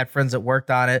because I had friends that worked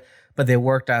on it, but they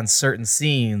worked on certain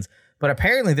scenes. But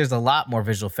apparently there's a lot more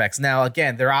visual effects. Now,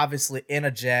 again, they're obviously in a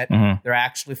jet. Mm-hmm. They're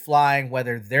actually flying,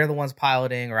 whether they're the ones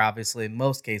piloting or obviously in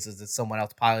most cases it's someone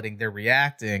else piloting, they're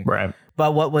reacting. Right.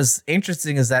 But what was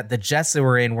interesting is that the jets that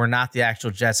were in were not the actual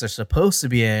jets they're supposed to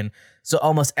be in. So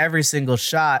almost every single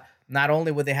shot, not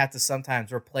only would they have to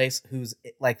sometimes replace who's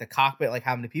like the cockpit, like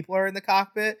how many people are in the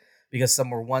cockpit, because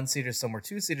some were one-seaters, some were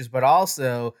two-seaters, but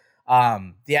also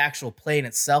the actual plane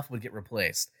itself would get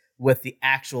replaced with the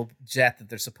actual jet that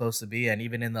they're supposed to be in.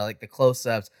 Even in the the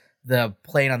close-ups, the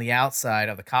plane on the outside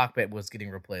of the cockpit was getting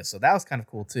replaced. So that was kind of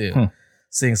cool too,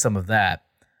 seeing some of that.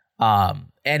 And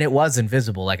it was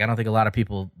invisible. Like, I don't think a lot of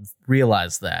people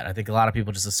realize that. I think a lot of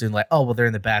people just assume like, oh, well, they're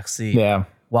in the back seat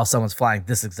while someone's flying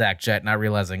this exact jet, not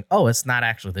realizing, oh, it's not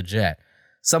actually the jet.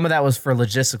 Some of that was for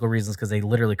logistical reasons because they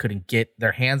literally couldn't get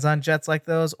their hands on jets like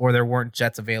those, or there weren't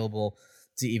jets available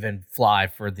to even fly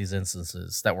for these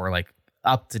instances that were like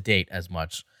up to date as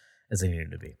much as they needed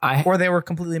to be, or they were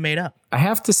completely made up. I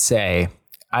have to say,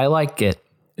 I like it.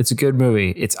 It's a good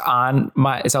movie. It's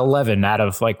 11 out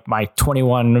of like my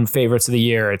 21 favorites of the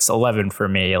year. It's 11 for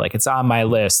me. Like, it's on my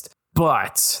list.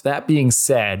 But that being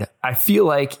said, I feel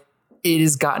like it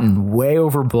has gotten way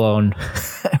overblown,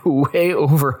 way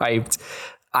overhyped.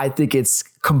 I think it's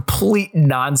complete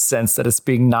nonsense that it's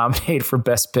being nominated for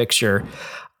Best Picture.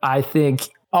 I think.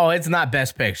 Oh, it's not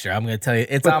Best Picture. I'm going to tell you.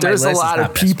 It's on my list. There's a lot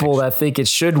of people that think it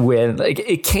should win. Like,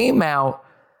 it came out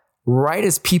right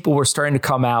as people were starting to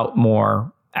come out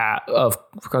more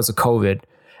because of COVID.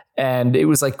 And it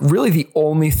was like really the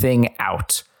only thing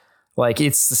out. Like,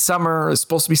 it's the summer. It's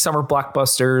supposed to be summer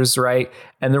blockbusters, right?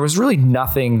 And there was really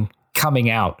nothing coming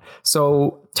out.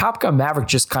 So Top Gun Maverick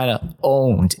just kind of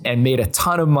owned and made a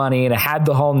ton of money, and it had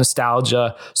the whole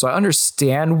nostalgia. So I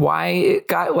understand why it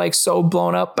got like so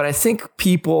blown up, but I think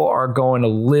people are going a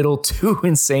little too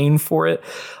insane for it.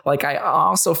 Like, I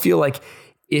also feel like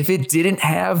if it didn't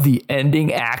have the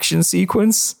ending action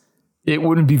sequence, it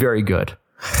wouldn't be very good.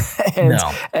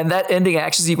 And that ending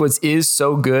action sequence is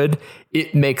so good,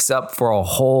 it makes up for a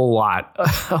whole lot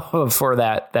for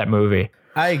that movie.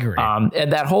 I agree.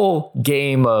 And that whole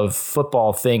game of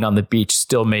football thing on the beach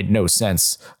still made no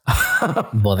sense.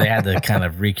 Well, they had to kind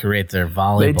of recreate their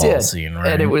volleyball scene,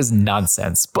 right? And it was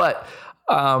nonsense. But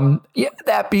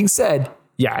that being said,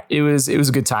 it was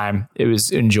a good time. It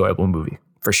was an enjoyable movie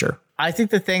for sure. I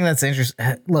think the thing that's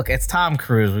interesting, look, it's Tom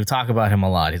Cruise. We talk about him a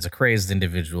lot. He's a crazed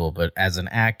individual, but as an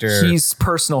actor, he's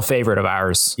personal favorite of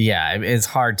ours. Yeah, it's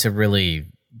hard to really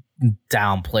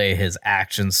downplay his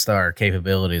action star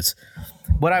capabilities.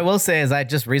 What I will say is I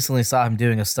just recently saw him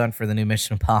doing a stunt for the new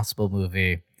Mission Impossible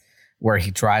movie where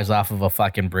he drives off of a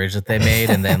fucking bridge that they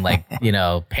made and then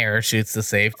parachutes to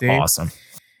safety. Awesome.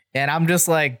 And I'm just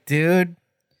like, dude,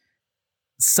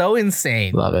 so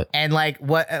insane. Love it. And like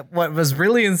what was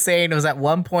really insane was at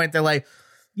one point they're like,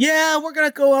 yeah, we're going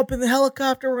to go up in the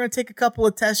helicopter. We're going to take a couple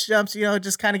of test jumps,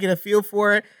 just kind of get a feel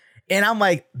for it. And I'm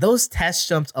like, those test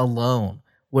jumps alone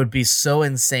would be so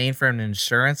insane from an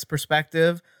insurance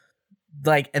perspective.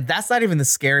 Like, that's not even the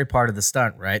scary part of the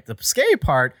stunt, right? The scary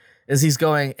part is he's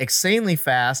going insanely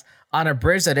fast on a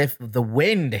bridge that if the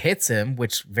wind hits him,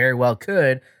 which very well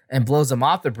could, and blows him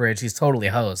off the bridge, he's totally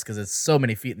hosed because it's so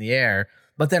many feet in the air.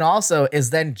 But then also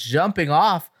is then jumping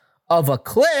off of a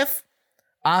cliff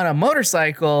on a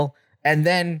motorcycle and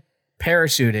then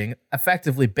parachuting,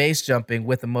 effectively base jumping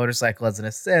with a motorcycle as an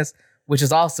assist, which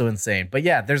is also insane. But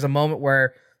yeah, there's a moment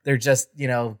where they're just,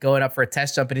 going up for a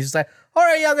test jump and he's just like, all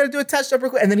right, yeah, I'm going to do a test jump real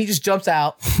quick. And then he just jumps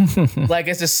out. Like,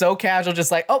 it's just so casual,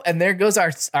 just like, oh, and there goes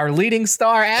our leading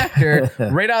star actor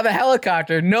right out of the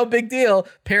helicopter. No big deal.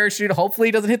 Parachute. Hopefully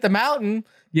he doesn't hit the mountain,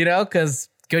 because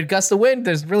good gust of wind.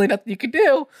 There's really nothing you can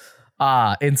do.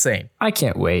 Insane. I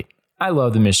can't wait. I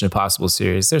love the Mission Impossible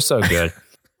series. They're so good.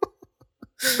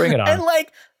 Bring it on. And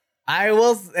like, I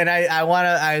will, and I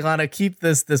want to keep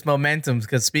this momentum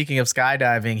because speaking of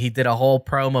skydiving, he did a whole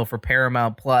promo for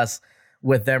Paramount Plus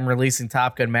with them releasing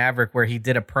Top Gun Maverick, where he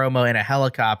did a promo in a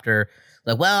helicopter.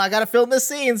 Like, well, I got to film this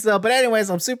scene, so, but anyways,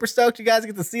 I'm super stoked you guys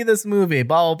get to see this movie,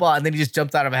 blah, blah, blah. And then he just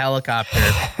jumps out of a helicopter,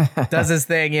 does his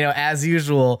thing, as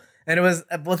usual. And it was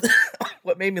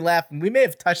what made me laugh. And we may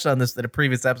have touched on this in a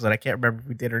previous episode. I can't remember if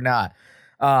we did or not.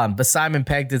 But Simon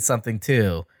Pegg did something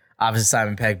too. obviously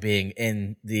Simon Pegg being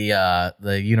in the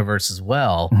universe as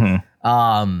well.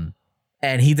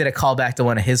 And he did a callback to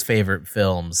one of his favorite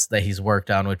films that he's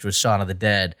worked on, which was Shaun of the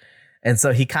Dead. And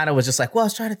so he kind of was just like, well, I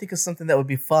was trying to think of something that would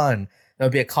be fun. That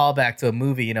would be a callback to a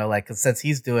movie, you know, like, 'cause since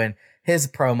he's doing his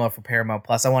promo for Paramount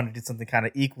Plus, I wanted to do something kind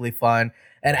of equally fun.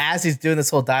 And as he's doing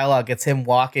this whole dialogue, it's him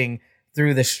walking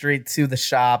through the street to the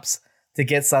shops to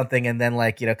get something and then,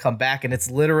 like, you know, come back. And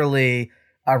it's literally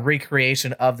a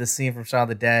recreation of the scene from Shaun of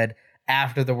the Dead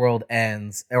after the world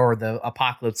ends or the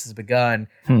apocalypse has begun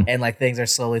and like things are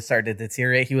slowly starting to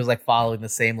deteriorate. He was like following the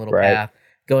same little path,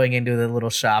 going into the little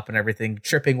shop and everything,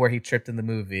 tripping where he tripped in the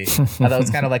movie. I thought it was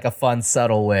kind of like a fun,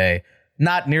 subtle way.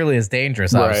 Not nearly as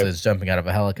dangerous, obviously, as jumping out of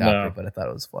a helicopter, but I thought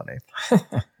it was funny.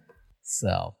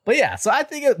 So, but yeah, so I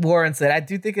think it warrants it. I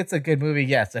do think it's a good movie.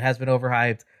 Yes, it has been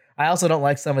overhyped. I also don't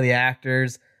like some of the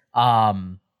actors.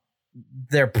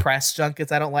 Their press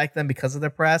junkets, I don't like them because of their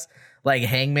press. Like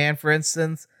Hangman, for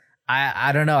instance,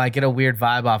 I don't know. I get a weird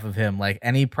vibe off of him. Like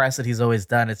any press that he's always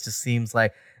done, it just seems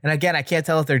like. And again, I can't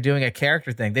tell if they're doing a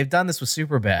character thing. They've done this with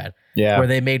Superbad, where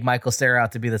they made Michael Cera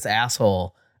out to be this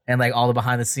asshole and like all the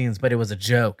behind the scenes, but it was a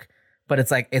joke. But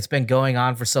it's like it's been going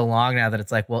on for so long now that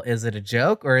it's like, well, is it a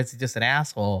joke or is he just an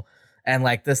asshole? And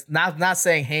like this, not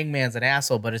saying Hangman's an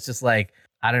asshole, but it's just like,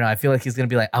 I don't know. I feel like he's going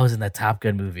to be like, I was in that Top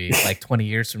Gun movie like 20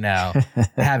 years from now,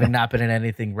 having not been in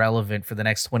anything relevant for the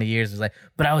next 20 years. It's like,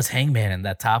 but I was Hangman in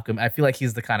that Top Gun. I feel like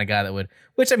he's the kind of guy that would,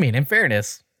 which I mean, in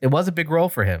fairness, it was a big role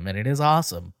for him and it is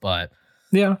awesome. But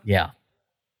yeah.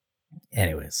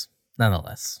 Anyways,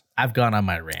 nonetheless, I've gone on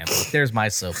my rant. There's my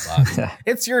soapbox.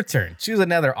 It's your turn. Choose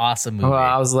another awesome movie. Well,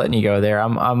 I was letting you go there.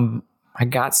 I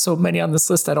got so many on this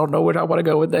list. I don't know what I want to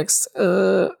go with next.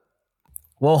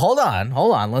 Well, hold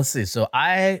on. Let's see. So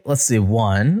let's see.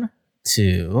 1,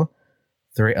 2,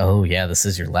 3. Oh yeah, this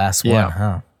is your last one,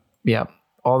 huh? Yeah.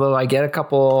 Although I get a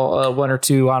couple, 1 or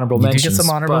 2 honorable mentions. You get some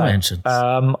honorable mentions.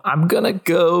 I'm gonna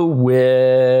go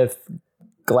with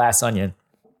Glass Onion.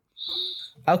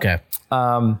 Okay.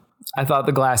 I thought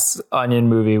the Glass Onion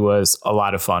movie was a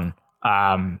lot of fun.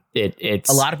 It's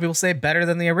a lot of people say better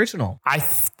than the original. I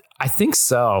think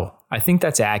so. I think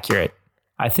that's accurate.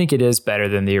 I think it is better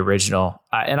than the original.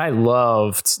 And I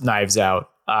loved Knives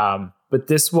Out. But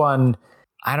this one,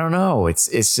 I don't know.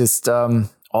 It's just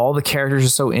all the characters are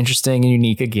so interesting and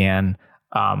unique again.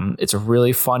 It's a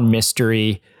really fun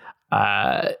mystery.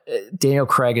 Daniel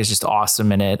Craig is just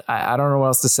awesome in it. I don't know what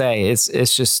else to say. It's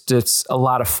a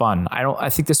lot of fun. I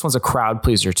think this one's a crowd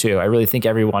pleaser too. I really think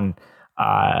everyone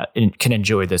can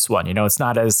enjoy this one. You know, it's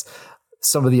not as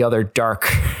some of the other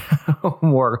dark,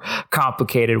 more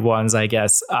complicated ones, I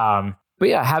guess. But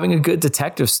yeah, having a good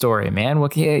detective story, man.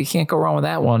 You can't go wrong with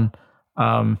that one.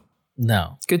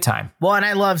 No. Good time. Well, and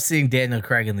I love seeing Daniel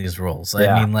Craig in these roles.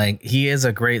 I mean, like, he is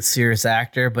a great serious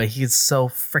actor, but he's so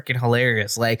freaking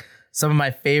hilarious. Like, some of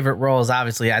my favorite roles,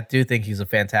 obviously, I do think he's a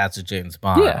fantastic James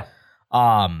Bond. Yeah.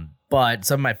 But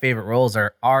some of my favorite roles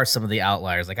are some of the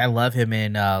outliers. Like, I love him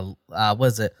in,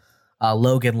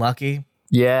 Logan Lucky?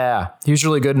 Yeah, he was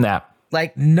really good in that.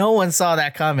 Like, no one saw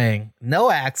that coming.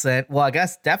 No accent. Well, I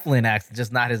guess definitely an accent,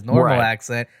 just not his normal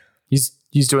accent. He's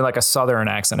doing like a Southern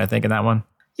accent, I think, in that one.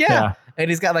 Yeah. And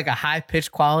he's got like a high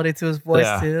pitched quality to his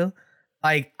voice too.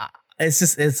 Like,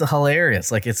 it's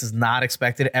hilarious. Like, it's just not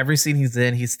expected. Every scene he's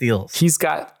in, he steals. He's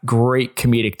got great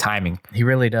comedic timing. He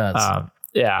really does.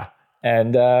 Yeah.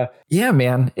 And yeah,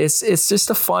 man, it's just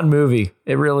a fun movie.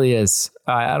 It really is.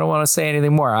 I don't want to say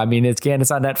anything more. I mean, it's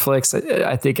on Netflix.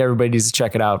 I think everybody needs to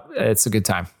check it out. It's a good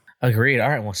time. Agreed. All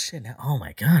right. Well, shit. Now, oh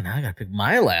my God. Now I got to pick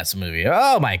my last movie.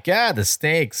 Oh my God. The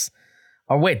stakes.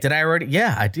 Oh, wait. Did I already?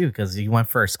 Yeah, I do. Because you went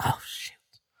first. Oh, shit.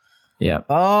 Yeah.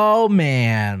 Oh,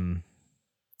 man.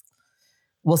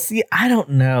 Well, see, I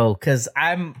don't know. Because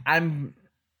I'm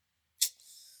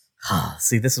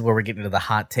see, this is where we're getting into the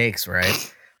hot takes,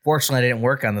 right? Fortunately, I didn't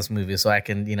work on this movie, so I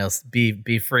can,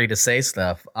 be free to say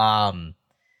stuff. I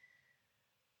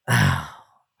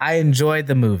enjoyed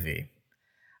the movie.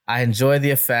 I enjoy the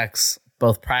effects,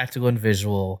 both practical and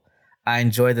visual. I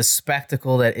enjoy the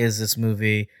spectacle that is this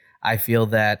movie. I feel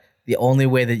that the only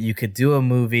way that you could do a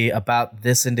movie about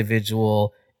this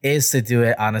individual is to do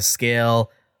it on a scale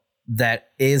that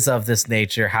is of this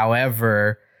nature.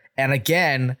 However, and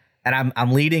again, and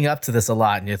I'm leading up to this a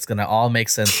lot, and it's going to all make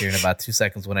sense here in about 2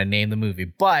 seconds when I name the movie.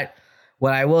 But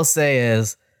what I will say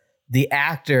is the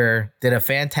actor did a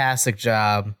fantastic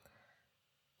job.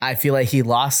 I feel like he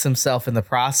lost himself in the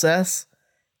process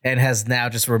and has now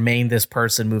just remained this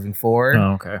person moving forward.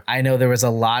 Oh, okay. I know there was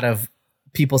a lot of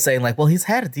people saying like, well, he's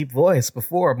had a deep voice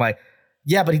before. I'm like,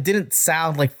 yeah, but he didn't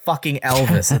sound like fucking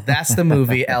Elvis. That's the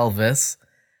movie Elvis.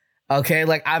 Okay,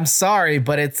 like I'm sorry,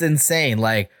 but it's insane.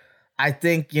 Like I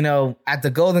think, at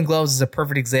the Golden Globes is a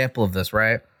perfect example of this,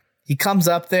 right? He comes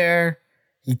up there,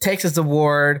 he takes his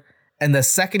award, and the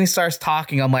second he starts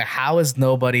talking, I'm like, how is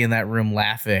nobody in that room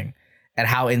laughing at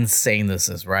how insane this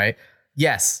is, right?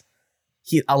 Yes,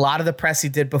 a lot of the press he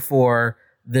did before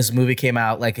this movie came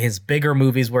out, like his bigger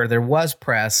movies where there was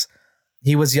press,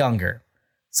 he was younger.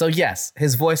 So yes,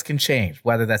 his voice can change,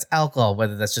 whether that's alcohol,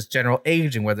 whether that's just general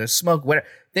aging, whether it's smoke, whatever.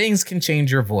 Things can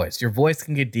change your voice. Your voice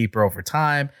can get deeper over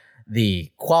time.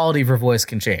 The quality of your voice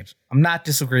can change. I'm not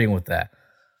disagreeing with that.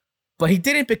 But he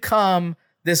didn't become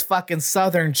this fucking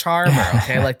Southern charmer,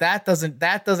 okay? Like that doesn't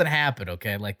happen,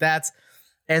 okay? Like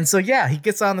and so yeah, he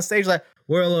gets on the stage like,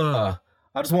 well,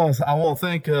 I want to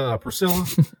thank Priscilla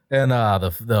and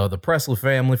the Presley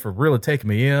family for really taking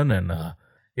me in and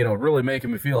really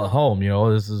making me feel at home. It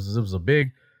was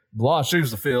a lot of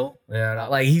shoes to fill, and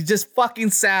like he just fucking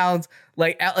sounds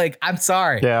like I'm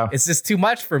sorry, yeah, it's just too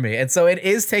much for me, and so it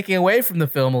is taking away from the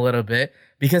film a little bit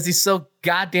because he's so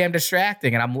goddamn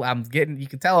distracting, and I'm getting, you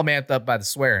can tell I'm amped up by the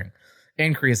swearing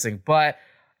increasing, but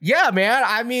yeah, man,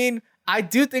 I mean, I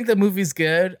do think the movie's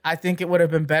good. I think it would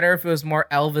have been better if it was more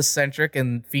Elvis centric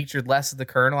and featured less of the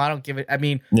Colonel. I don't give it. I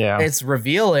mean, yeah, it's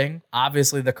revealing.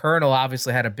 Obviously, the Colonel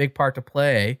obviously had a big part to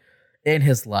play in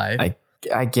his life.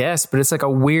 I guess, but it's like a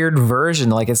weird version.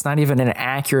 Like it's not even an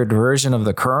accurate version of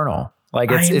the Colonel.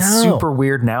 Like it's super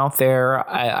weird and out there.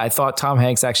 I thought Tom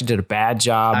Hanks actually did a bad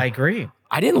job. I agree.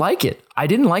 I didn't like it. I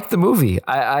didn't like the movie.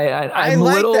 I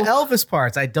like the Elvis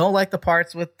parts. I don't like the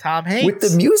parts with Tom Hanks. With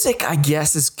the music, I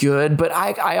guess is good, but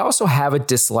I also have a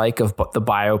dislike of the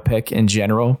biopic in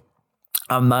general.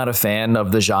 I'm not a fan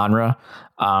of the genre.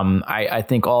 I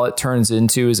think all it turns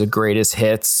into is a greatest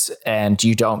hits, and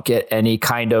you don't get any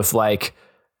kind of like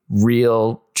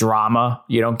real drama.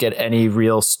 You don't get any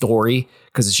real story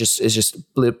because it's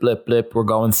just blip, blip, blip. We're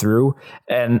going through.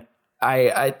 And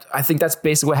I think that's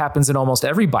basically what happens in almost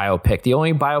every biopic. The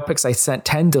only biopics I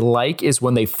tend to like is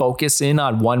when they focus in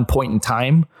on one point in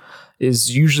time,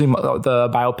 is usually the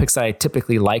biopics that I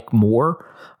typically like more,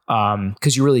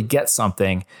 because you really get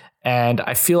something. And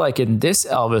I feel like in this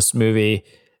Elvis movie,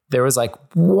 there was like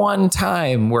one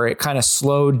time where it kind of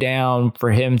slowed down for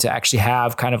him to actually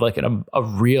have kind of like a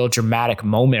real dramatic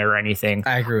moment or anything.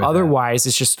 I agree with Otherwise,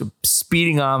 it's just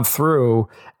speeding on through.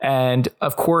 And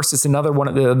of course, it's another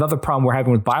problem we're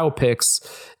having with biopics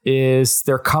is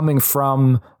they're coming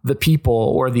from the people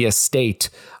or the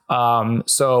estate.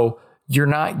 So you're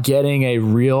not getting a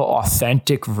real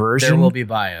authentic version. There will be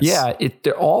bias. Yeah,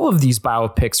 all of these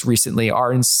biopics recently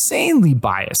are insanely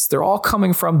biased. They're all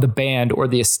coming from the band or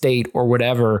the estate or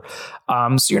whatever.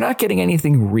 So you're not getting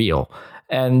anything real.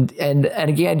 And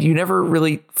again, you never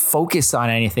really focus on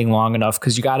anything long enough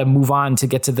because you got to move on to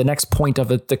get to the next point of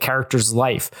the character's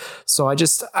life. So I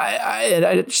just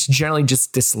generally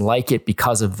just dislike it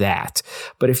because of that.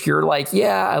 But if you're like,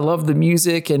 yeah, I love the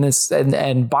music and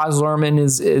Baz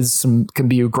Luhrmann can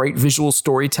be a great visual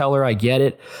storyteller, I get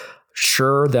it.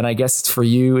 Sure, then I guess it's for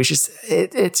you.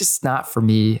 It's just not for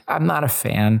me. I'm not a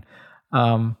fan.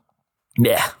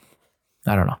 Yeah,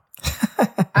 I don't know.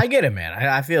 I get it, man.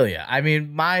 I feel you. I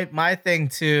mean, my thing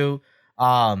too,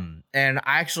 and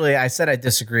actually I said I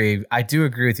disagree. I do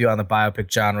agree with you on the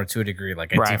biopic genre to a degree.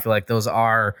 Like I do feel like those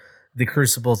are the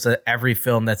crucibles that every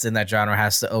film that's in that genre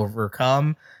has to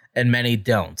overcome, and many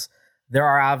don't. There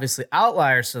are obviously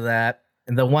outliers to that,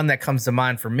 and the one that comes to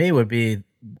mind for me would be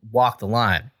Walk the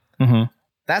Line. Mm-hmm.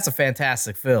 That's a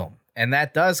fantastic film, and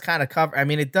that does kind of cover. I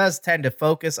mean, it does tend to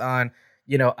focus on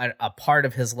a part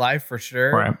of his life for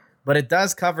sure. Right. But it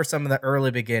does cover some of the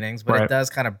early beginnings, but it does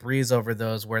kind of breeze over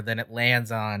those where then it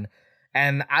lands on.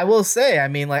 And I will say, I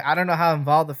mean, like, I don't know how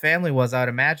involved the family was. I would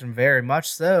imagine very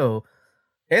much so.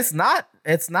 It's not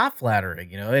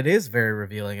flattering. It is very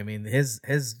revealing. I mean, his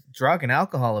drug and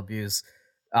alcohol abuse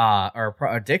or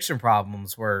addiction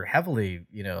problems were heavily,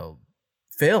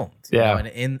 filmed,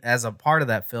 and as a part of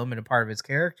that film and a part of his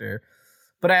character.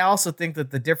 But I also think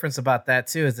that the difference about that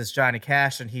too is this Johnny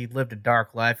Cash, and he lived a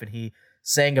dark life, and he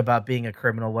sang about being a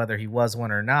criminal, whether he was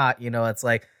one or not. It's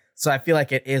like, so I feel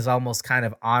like it is almost kind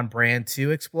of on brand to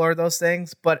explore those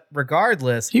things. But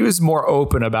regardless, he was more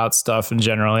open about stuff in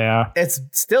general. Yeah, it's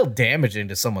still damaging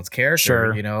to someone's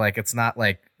character. Sure. Like it's not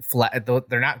like flat.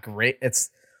 They're not great.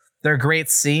 They're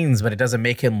great scenes, but it doesn't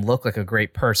make him look like a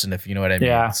great person, if you know what I mean.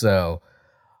 Yeah. So,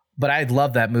 but I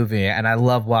love that movie, and I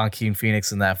love Joaquin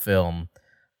Phoenix in that film.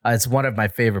 It's one of my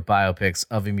favorite biopics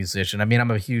of a musician. I mean,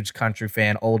 I'm a huge country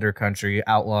fan, older country,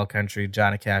 outlaw country,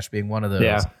 Johnny Cash being one of those.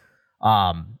 Yeah.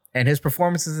 And his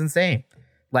performance is insane.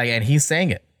 Like, and he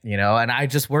sang it, and I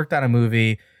just worked on a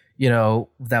movie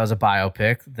that was a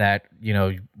biopic that,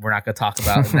 we're not going to talk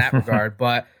about in that regard,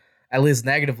 but at least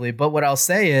negatively. But what I'll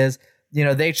say is,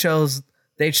 they chose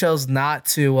not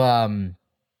to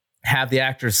have the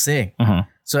actors sing.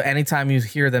 So anytime you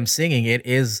hear them singing, it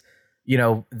is,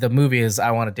 the movie is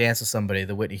I Want to Dance with Somebody,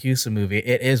 the Whitney Houston movie.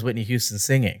 It is Whitney Houston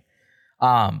singing.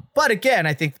 But again,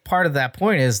 I think part of that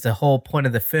point is the whole point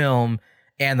of the film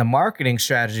and the marketing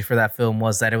strategy for that film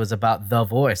was that it was about the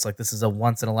voice. Like, this is a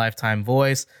once in a lifetime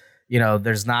voice.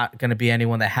 There's not going to be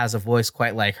anyone that has a voice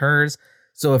quite like hers.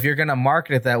 So if you're going to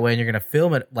market it that way and you're going to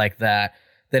film it like that,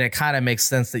 then it kind of makes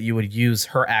sense that you would use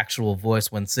her actual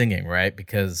voice when singing, right?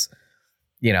 Because,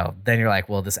 then you're like,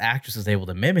 well, this actress is able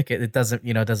to mimic it. It doesn't,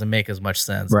 it doesn't make as much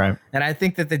sense. Right. And I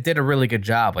think that they did a really good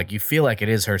job. Like, you feel like it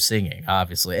is her singing,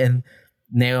 obviously. And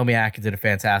Naomi Ackie did a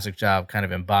fantastic job kind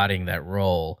of embodying that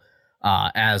role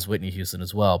as Whitney Houston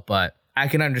as well. But I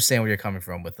can understand where you're coming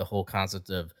from with the whole concept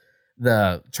of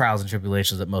the trials and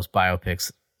tribulations that most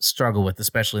biopics struggle with,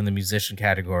 especially in the musician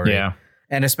category. Yeah.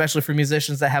 And especially for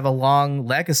musicians that have a long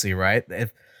legacy, right?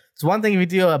 It's one thing if you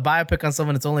do a biopic on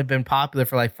someone that's only been popular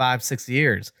for like 5-6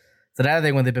 years. It's another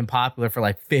thing when they've been popular for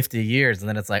like 50 years and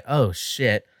then it's like, oh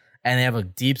shit. And they have a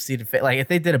deep-seated like if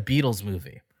they did a Beatles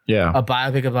movie, a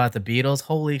biopic about the Beatles,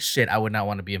 holy shit, I would not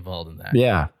want to be involved in that.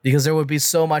 Yeah. Because there would be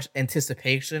so much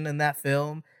anticipation in that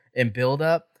film and build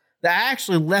up that I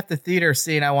actually left the theater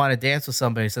seeing I Want to Dance with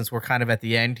Somebody, since we're kind of at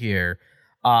the end here.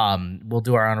 We'll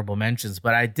do our honorable mentions,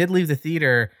 but I did leave the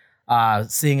theater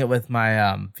seeing it with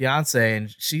my fiance,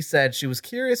 and she said she was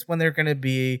curious when they're going to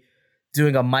be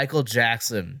doing a Michael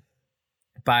Jackson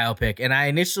biopic. And I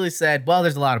initially said, well,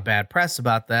 there's a lot of bad press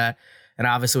about that. And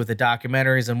obviously with the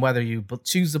documentaries and whether you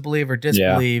choose to believe or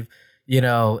disbelieve,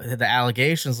 the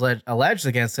allegations alleged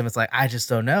against him, it's like, I just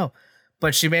don't know.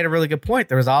 But she made a really good point.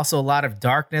 There was also a lot of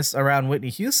darkness around Whitney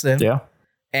Houston. Yeah.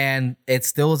 And it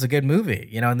still was a good movie,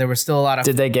 and there was still a lot of...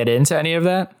 Did they get into any of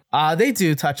that? They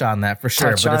do touch on that for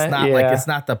sure, but it's not like, it's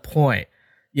not the point,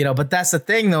 but that's the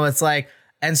thing though. It's like,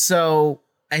 and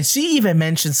she even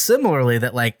mentioned similarly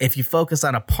that like, if you focus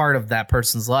on a part of that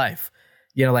person's life,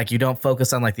 like you don't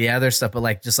focus on like the other stuff, but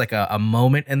like just like a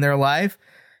moment in their life.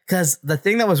 Cause the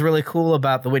thing that was really cool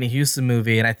about the Whitney Houston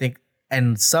movie, and I think,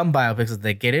 and some biopics that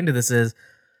they get into this, is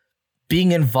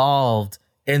being involved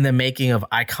in the making of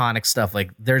iconic stuff.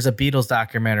 Like there's a Beatles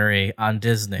documentary on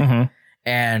Disney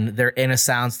and they're in a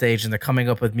soundstage and they're coming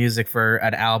up with music for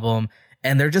an album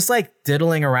and they're just like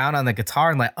diddling around on the guitar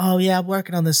and like, oh yeah, I'm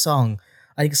working on this song.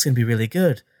 I think it's going to be really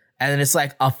good. And then it's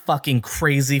like a fucking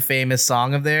crazy famous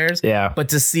song of theirs. Yeah. But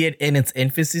to see it in its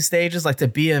infancy stages, like to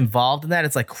be involved in that,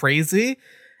 it's like crazy.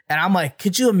 And I'm like,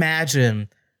 could you imagine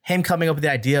him coming up with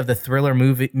the idea of the Thriller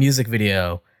movie music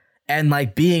video and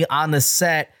like being on the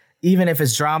set, even if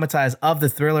it's dramatized, of the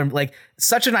Thriller, like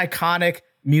such an iconic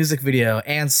music video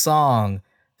and song,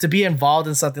 to be involved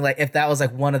in something like, if that was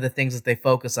like one of the things that they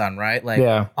focus on, right? Like,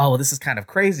 oh, well, this is kind of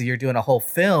crazy. You're doing a whole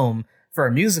film for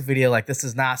a music video. Like this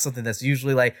is not something that's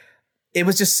usually like, it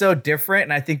was just so different.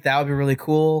 And I think that would be really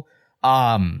cool.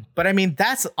 But I mean,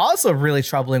 that's also a really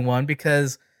troubling one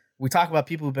because we talk about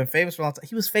people who've been famous for a long time.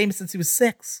 He was famous since he was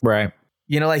 6. Right.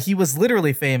 Like he was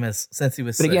literally famous since he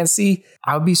was 6. But again, see,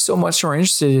 I would be so much more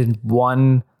interested in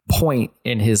one point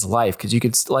in his life, because you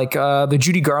could, like the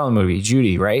Judy Garland movie,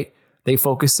 Judy, right? They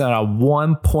focused on a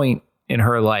one point in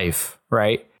her life,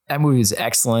 right? That movie is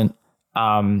excellent.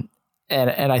 And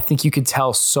I think you could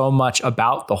tell so much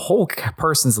about the whole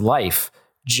person's life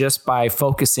just by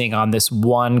focusing on this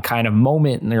one kind of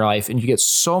moment in their life. And you get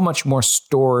so much more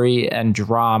story and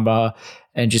drama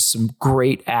and just some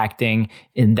great acting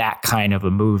in that kind of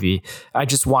a movie. I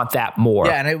just want that more.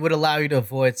 Yeah, and it would allow you to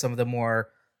avoid some of the more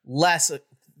less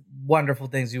wonderful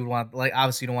things you would want. Like,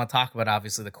 obviously, you don't want to talk about,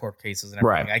 obviously, the court cases and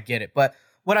everything. Right. I get it. But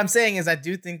what I'm saying is I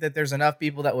do think that there's enough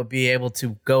people that would be able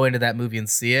to go into that movie and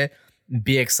see it,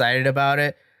 be excited about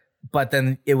it, but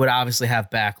then it would obviously have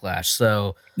backlash.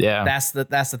 So yeah, that's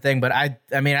the thing. But I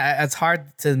mean, it's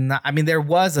hard to not. I mean, there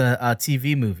was a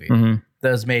TV movie that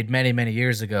was made many, many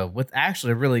years ago with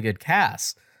actually a really good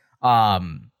cast.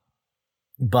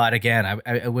 But again,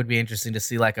 it would be interesting to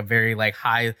see like a very like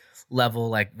high level,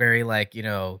 like very like,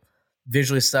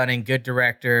 visually stunning, good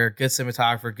director, good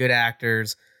cinematographer, good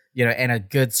actors, and a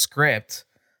good script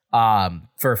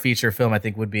for a feature film. I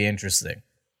think would be interesting.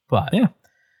 But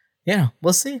yeah,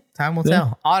 we'll see. Time will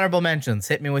tell. Honorable mentions.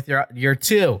 Hit me with your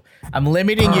 2. I'm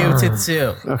limiting you to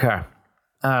 2. Okay.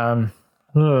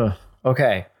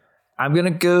 Okay. I'm going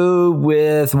to go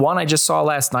with one I just saw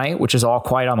last night, which is All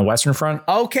Quiet on the Western Front.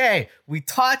 Okay. We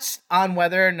touched on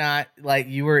whether or not like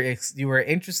you were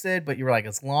interested, but you were like,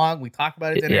 it's long. We talked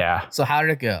about it at dinner. Yeah. So how did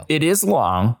it go? It is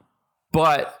long,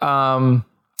 But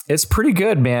it's pretty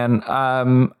good, man.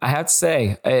 I have to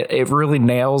say, it really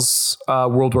nails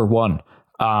World War One.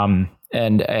 And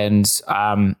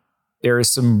there is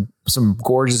some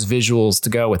gorgeous visuals to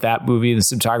go with that movie. The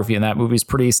cinematography in that movie is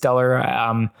pretty stellar.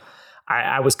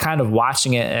 I was kind of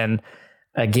watching it, and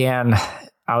again,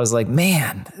 I was like,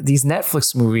 man, these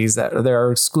Netflix movies that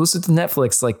are exclusive to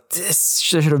Netflix, like this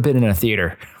should have been in a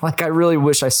theater. Like I really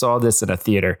wish I saw this in a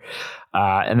theater.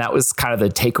 And that was kind of the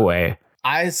takeaway.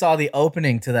 I saw the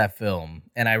opening to that film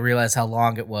and I realized how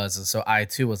long it was. And so I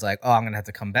too was like, oh, I'm going to have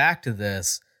to come back to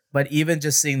this. But even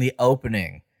just seeing the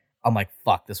opening, I'm like,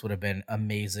 fuck, this would have been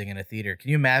amazing in a theater. Can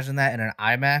you imagine that in an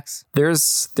IMAX?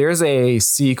 There's a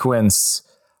sequence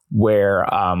where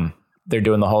they're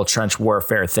doing the whole trench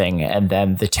warfare thing, and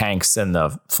then the tanks and the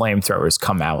flamethrowers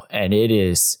come out, and it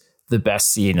is the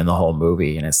best scene in the whole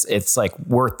movie, and it's like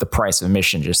worth the price of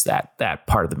admission, just that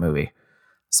part of the movie.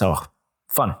 So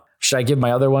fun. Should I give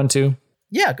my other one too?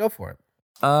 Yeah, go for it.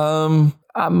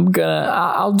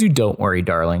 I'll do Don't Worry,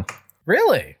 Darling.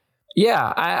 Really?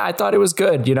 Yeah, I thought it was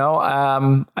good. You know,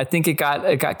 I think it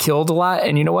got killed a lot,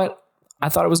 and you know what? I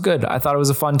thought it was good. I thought it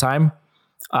was a fun time.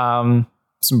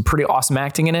 Some pretty awesome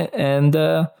acting in it, and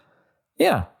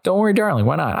yeah, Don't Worry, Darling.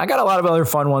 Why not? I got a lot of other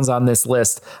fun ones on this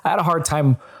list. I had a hard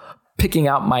time picking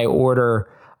out my order.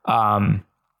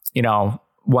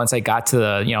 Once I got to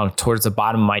the, towards the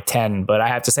bottom of my 10, but I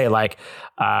have to say, like,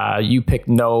 you picked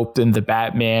Nope and The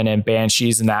Batman and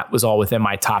Banshees, and that was all within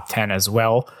my top 10 as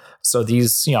well. So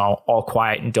these, All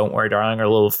Quiet and Don't Worry, Darling are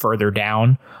a little further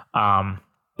down.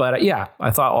 But yeah,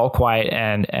 I thought All Quiet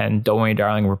and Don't Worry,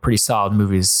 Darling were pretty solid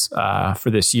movies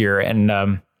for this year. And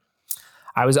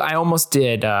I almost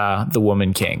did The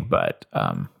Woman King, but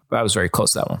I was very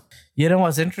close to that one. You know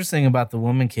what's interesting about The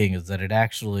Woman King is that it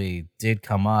actually did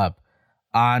come up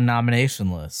on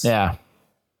nomination lists. Yeah.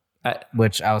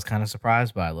 Which I was kind of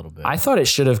surprised by a little bit. I thought it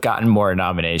should have gotten more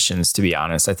nominations, to be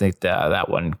honest. I think that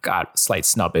one got slight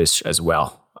snubbish as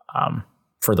well.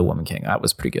 For The Woman King, that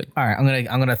was pretty good. All right,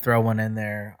 I'm gonna throw one in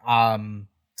there.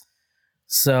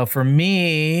 So for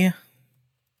me,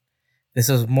 this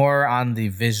is more on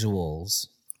the visuals,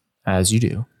 as you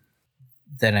do,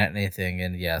 than anything.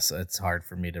 And yes, it's hard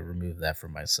for me to remove that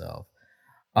from myself.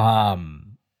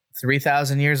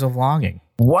 3,000 Years of Longing.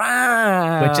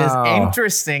 Wow, which is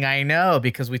interesting. I know,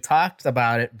 because we talked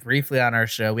about it briefly on our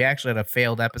show. We actually had a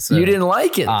failed episode. You didn't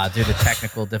like it due to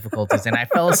technical difficulties, and I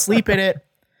fell asleep in it.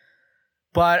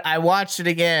 But I watched it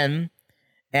again,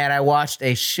 and I watched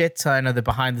a shit ton of the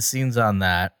behind the scenes on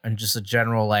that, and just a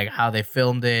general, like, how they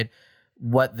filmed it,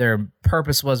 what their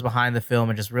purpose was behind the film,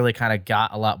 and just really kind of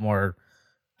got a lot more,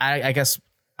 I guess,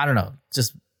 I don't know,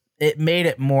 just it made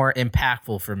it more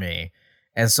impactful for me.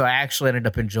 And so I actually ended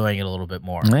up enjoying it a little bit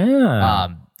more. Yeah.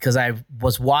 Because I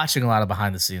was watching a lot of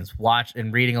behind the scenes,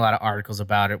 and reading a lot of articles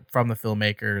about it from the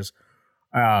filmmakers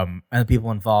and the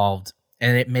people involved.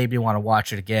 And it made me want to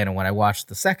watch it again. And when I watched it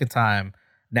the second time,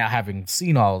 now having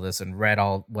seen all of this and read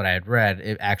all what I had read,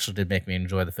 it actually did make me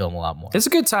enjoy the film a lot more. It's a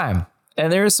good time.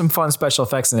 And there is some fun special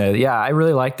effects in it. Yeah, I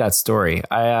really like that story.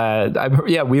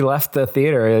 We left the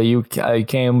theater. You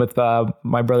came with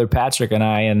my brother Patrick and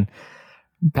I, and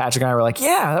Patrick and I were like,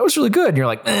 yeah, that was really good. And you're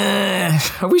like,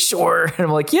 are we sure? And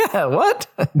I'm like, yeah, what?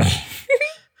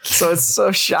 So it's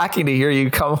so shocking to hear you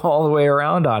come all the way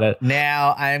around on it.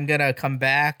 Now I'm going to come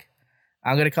back.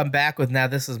 With, now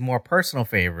this is more personal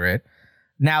favorite.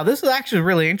 Now this is actually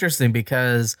really interesting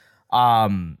because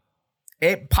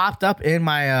it popped up in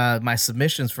my my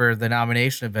submissions for the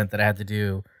nomination event that I had to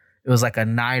do. It was like a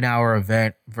 9-hour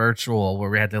event virtual where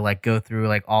we had to like go through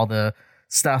like all the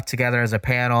stuff together as a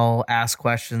panel, ask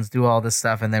questions, do all this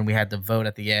stuff, and then we had to vote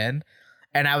at the end.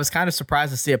 And I was kind of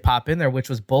surprised to see it pop in there, which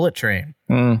was Bullet Train.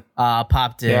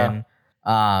 Popped in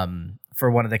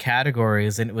for one of the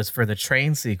categories, and it was for the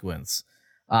train sequence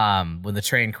when the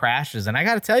train crashes. And I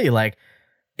got to tell you, like,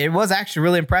 it was actually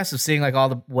really impressive seeing like all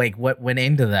the like what went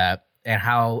into that and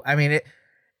how. I mean,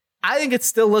 I think it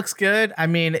still looks good. I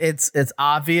mean, it's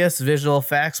obvious visual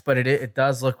effects, but it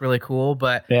does look really cool.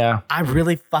 But yeah, I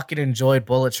really fucking enjoyed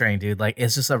Bullet Train, dude. Like,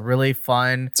 it's just a really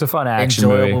fun, it's a fun action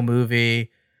enjoyable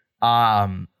movie.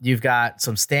 You've got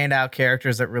some standout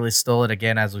characters that really stole it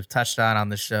again, as we've touched on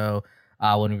the show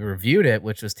when we reviewed it,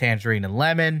 which was Tangerine and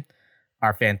Lemon.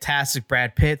 Our fantastic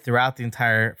Brad Pitt throughout the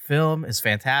entire film is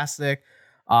fantastic.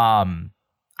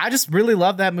 I just really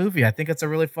love that movie. I think it's a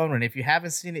really fun one. If you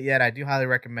haven't seen it yet, I do highly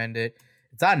recommend it.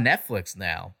 It's on Netflix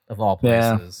now, of all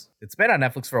places. Yeah. It's been on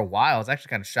Netflix for a while. I was actually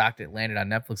kind of shocked it landed on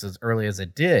Netflix as early as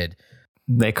it did.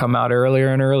 They come out earlier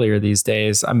and earlier these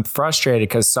days. I'm frustrated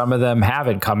because some of them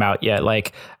haven't come out yet.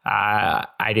 Like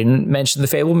I didn't mention The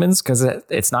Fabelmans because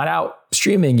it's not out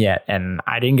streaming yet, and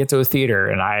I didn't get to a theater,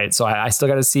 and I still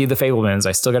got to see The Fabelmans.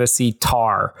 I still got to see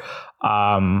Tar.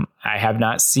 I have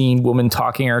not seen Woman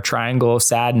Talking or Triangle of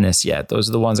Sadness yet. Those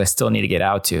are the ones I still need to get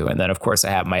out to. And then of course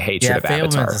I have my hatred of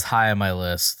Avatar. Fabelmans is high on my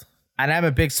list, and I'm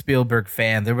a big Spielberg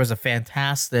fan. There was a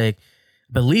fantastic,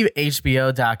 I believe,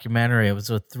 HBO documentary. It was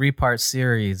a 3-part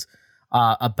series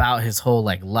about his whole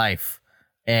like life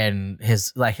and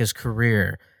his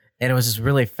career, and it was just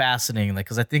really fascinating. Like,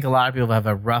 because I think a lot of people have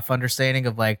a rough understanding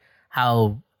of like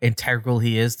how integral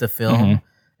he is to film,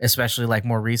 especially like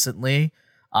more recently,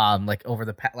 like over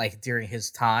the like during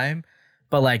his time.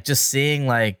 But like just seeing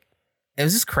like, it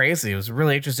was just crazy. It was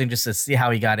really interesting just to see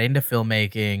how he got into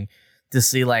filmmaking, to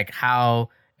see like how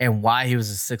and why he was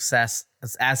as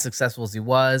successful as he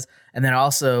was, and then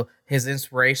also his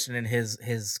inspiration and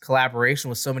his collaboration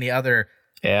with so many other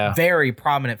very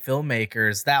prominent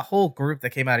filmmakers. That whole group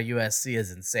that came out of USC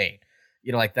is insane.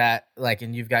 You know, like that, like,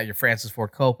 and you've got your Francis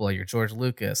Ford Coppola, your George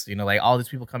Lucas, you know, like all these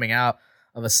people coming out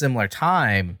of a similar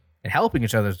time and helping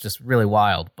each other is just really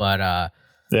wild. But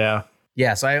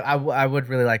yeah, so I would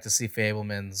really like to see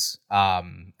Fabelmans,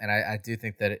 and I do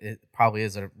think that it probably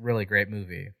is a really great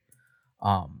movie.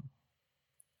 All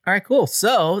right, cool.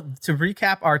 So to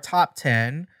recap our top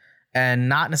 10, and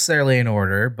not necessarily in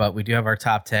order, but we do have our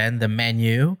top 10: The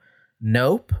Menu,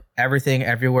 Nope, Everything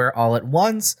Everywhere All at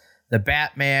Once, The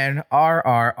Batman,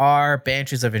 RRR,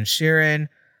 Banshees of Inisherin,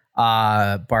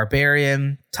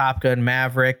 Barbarian, Top Gun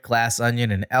Maverick, Glass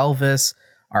Onion, and Elvis.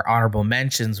 Our honorable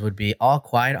mentions would be All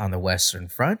Quiet on the Western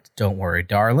Front, Don't Worry,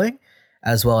 Darling,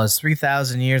 as well as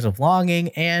 3,000 Years of Longing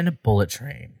and Bullet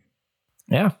Train.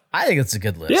 Yeah. I think it's a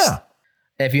good list. Yeah.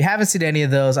 If you haven't seen any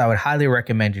of those, I would highly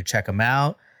recommend you check them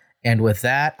out. And with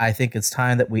that, I think it's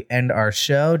time that we end our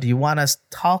show. Do you want to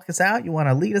talk us out? You want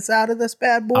to lead us out of this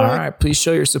bad boy? All right. Please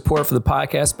show your support for the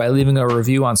podcast by leaving a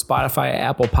review on Spotify,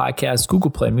 Apple Podcasts,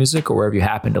 Google Play Music, or wherever you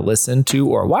happen to listen to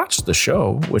or watch the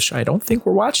show, which I don't think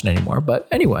we're watching anymore. But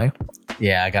anyway.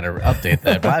 Yeah, I got to update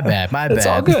that. My bad. It's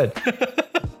all good.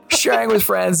 Sharing with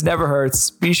friends never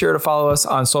hurts. Be sure to follow us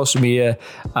on social media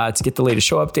to get the latest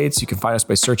show updates. You can find us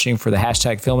by searching for the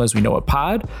hashtag Film As We Know It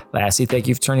Pod. Lastly, thank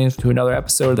you for turning to another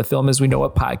episode of the Film As We Know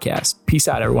It podcast. Peace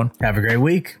out, everyone. Have a great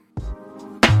week.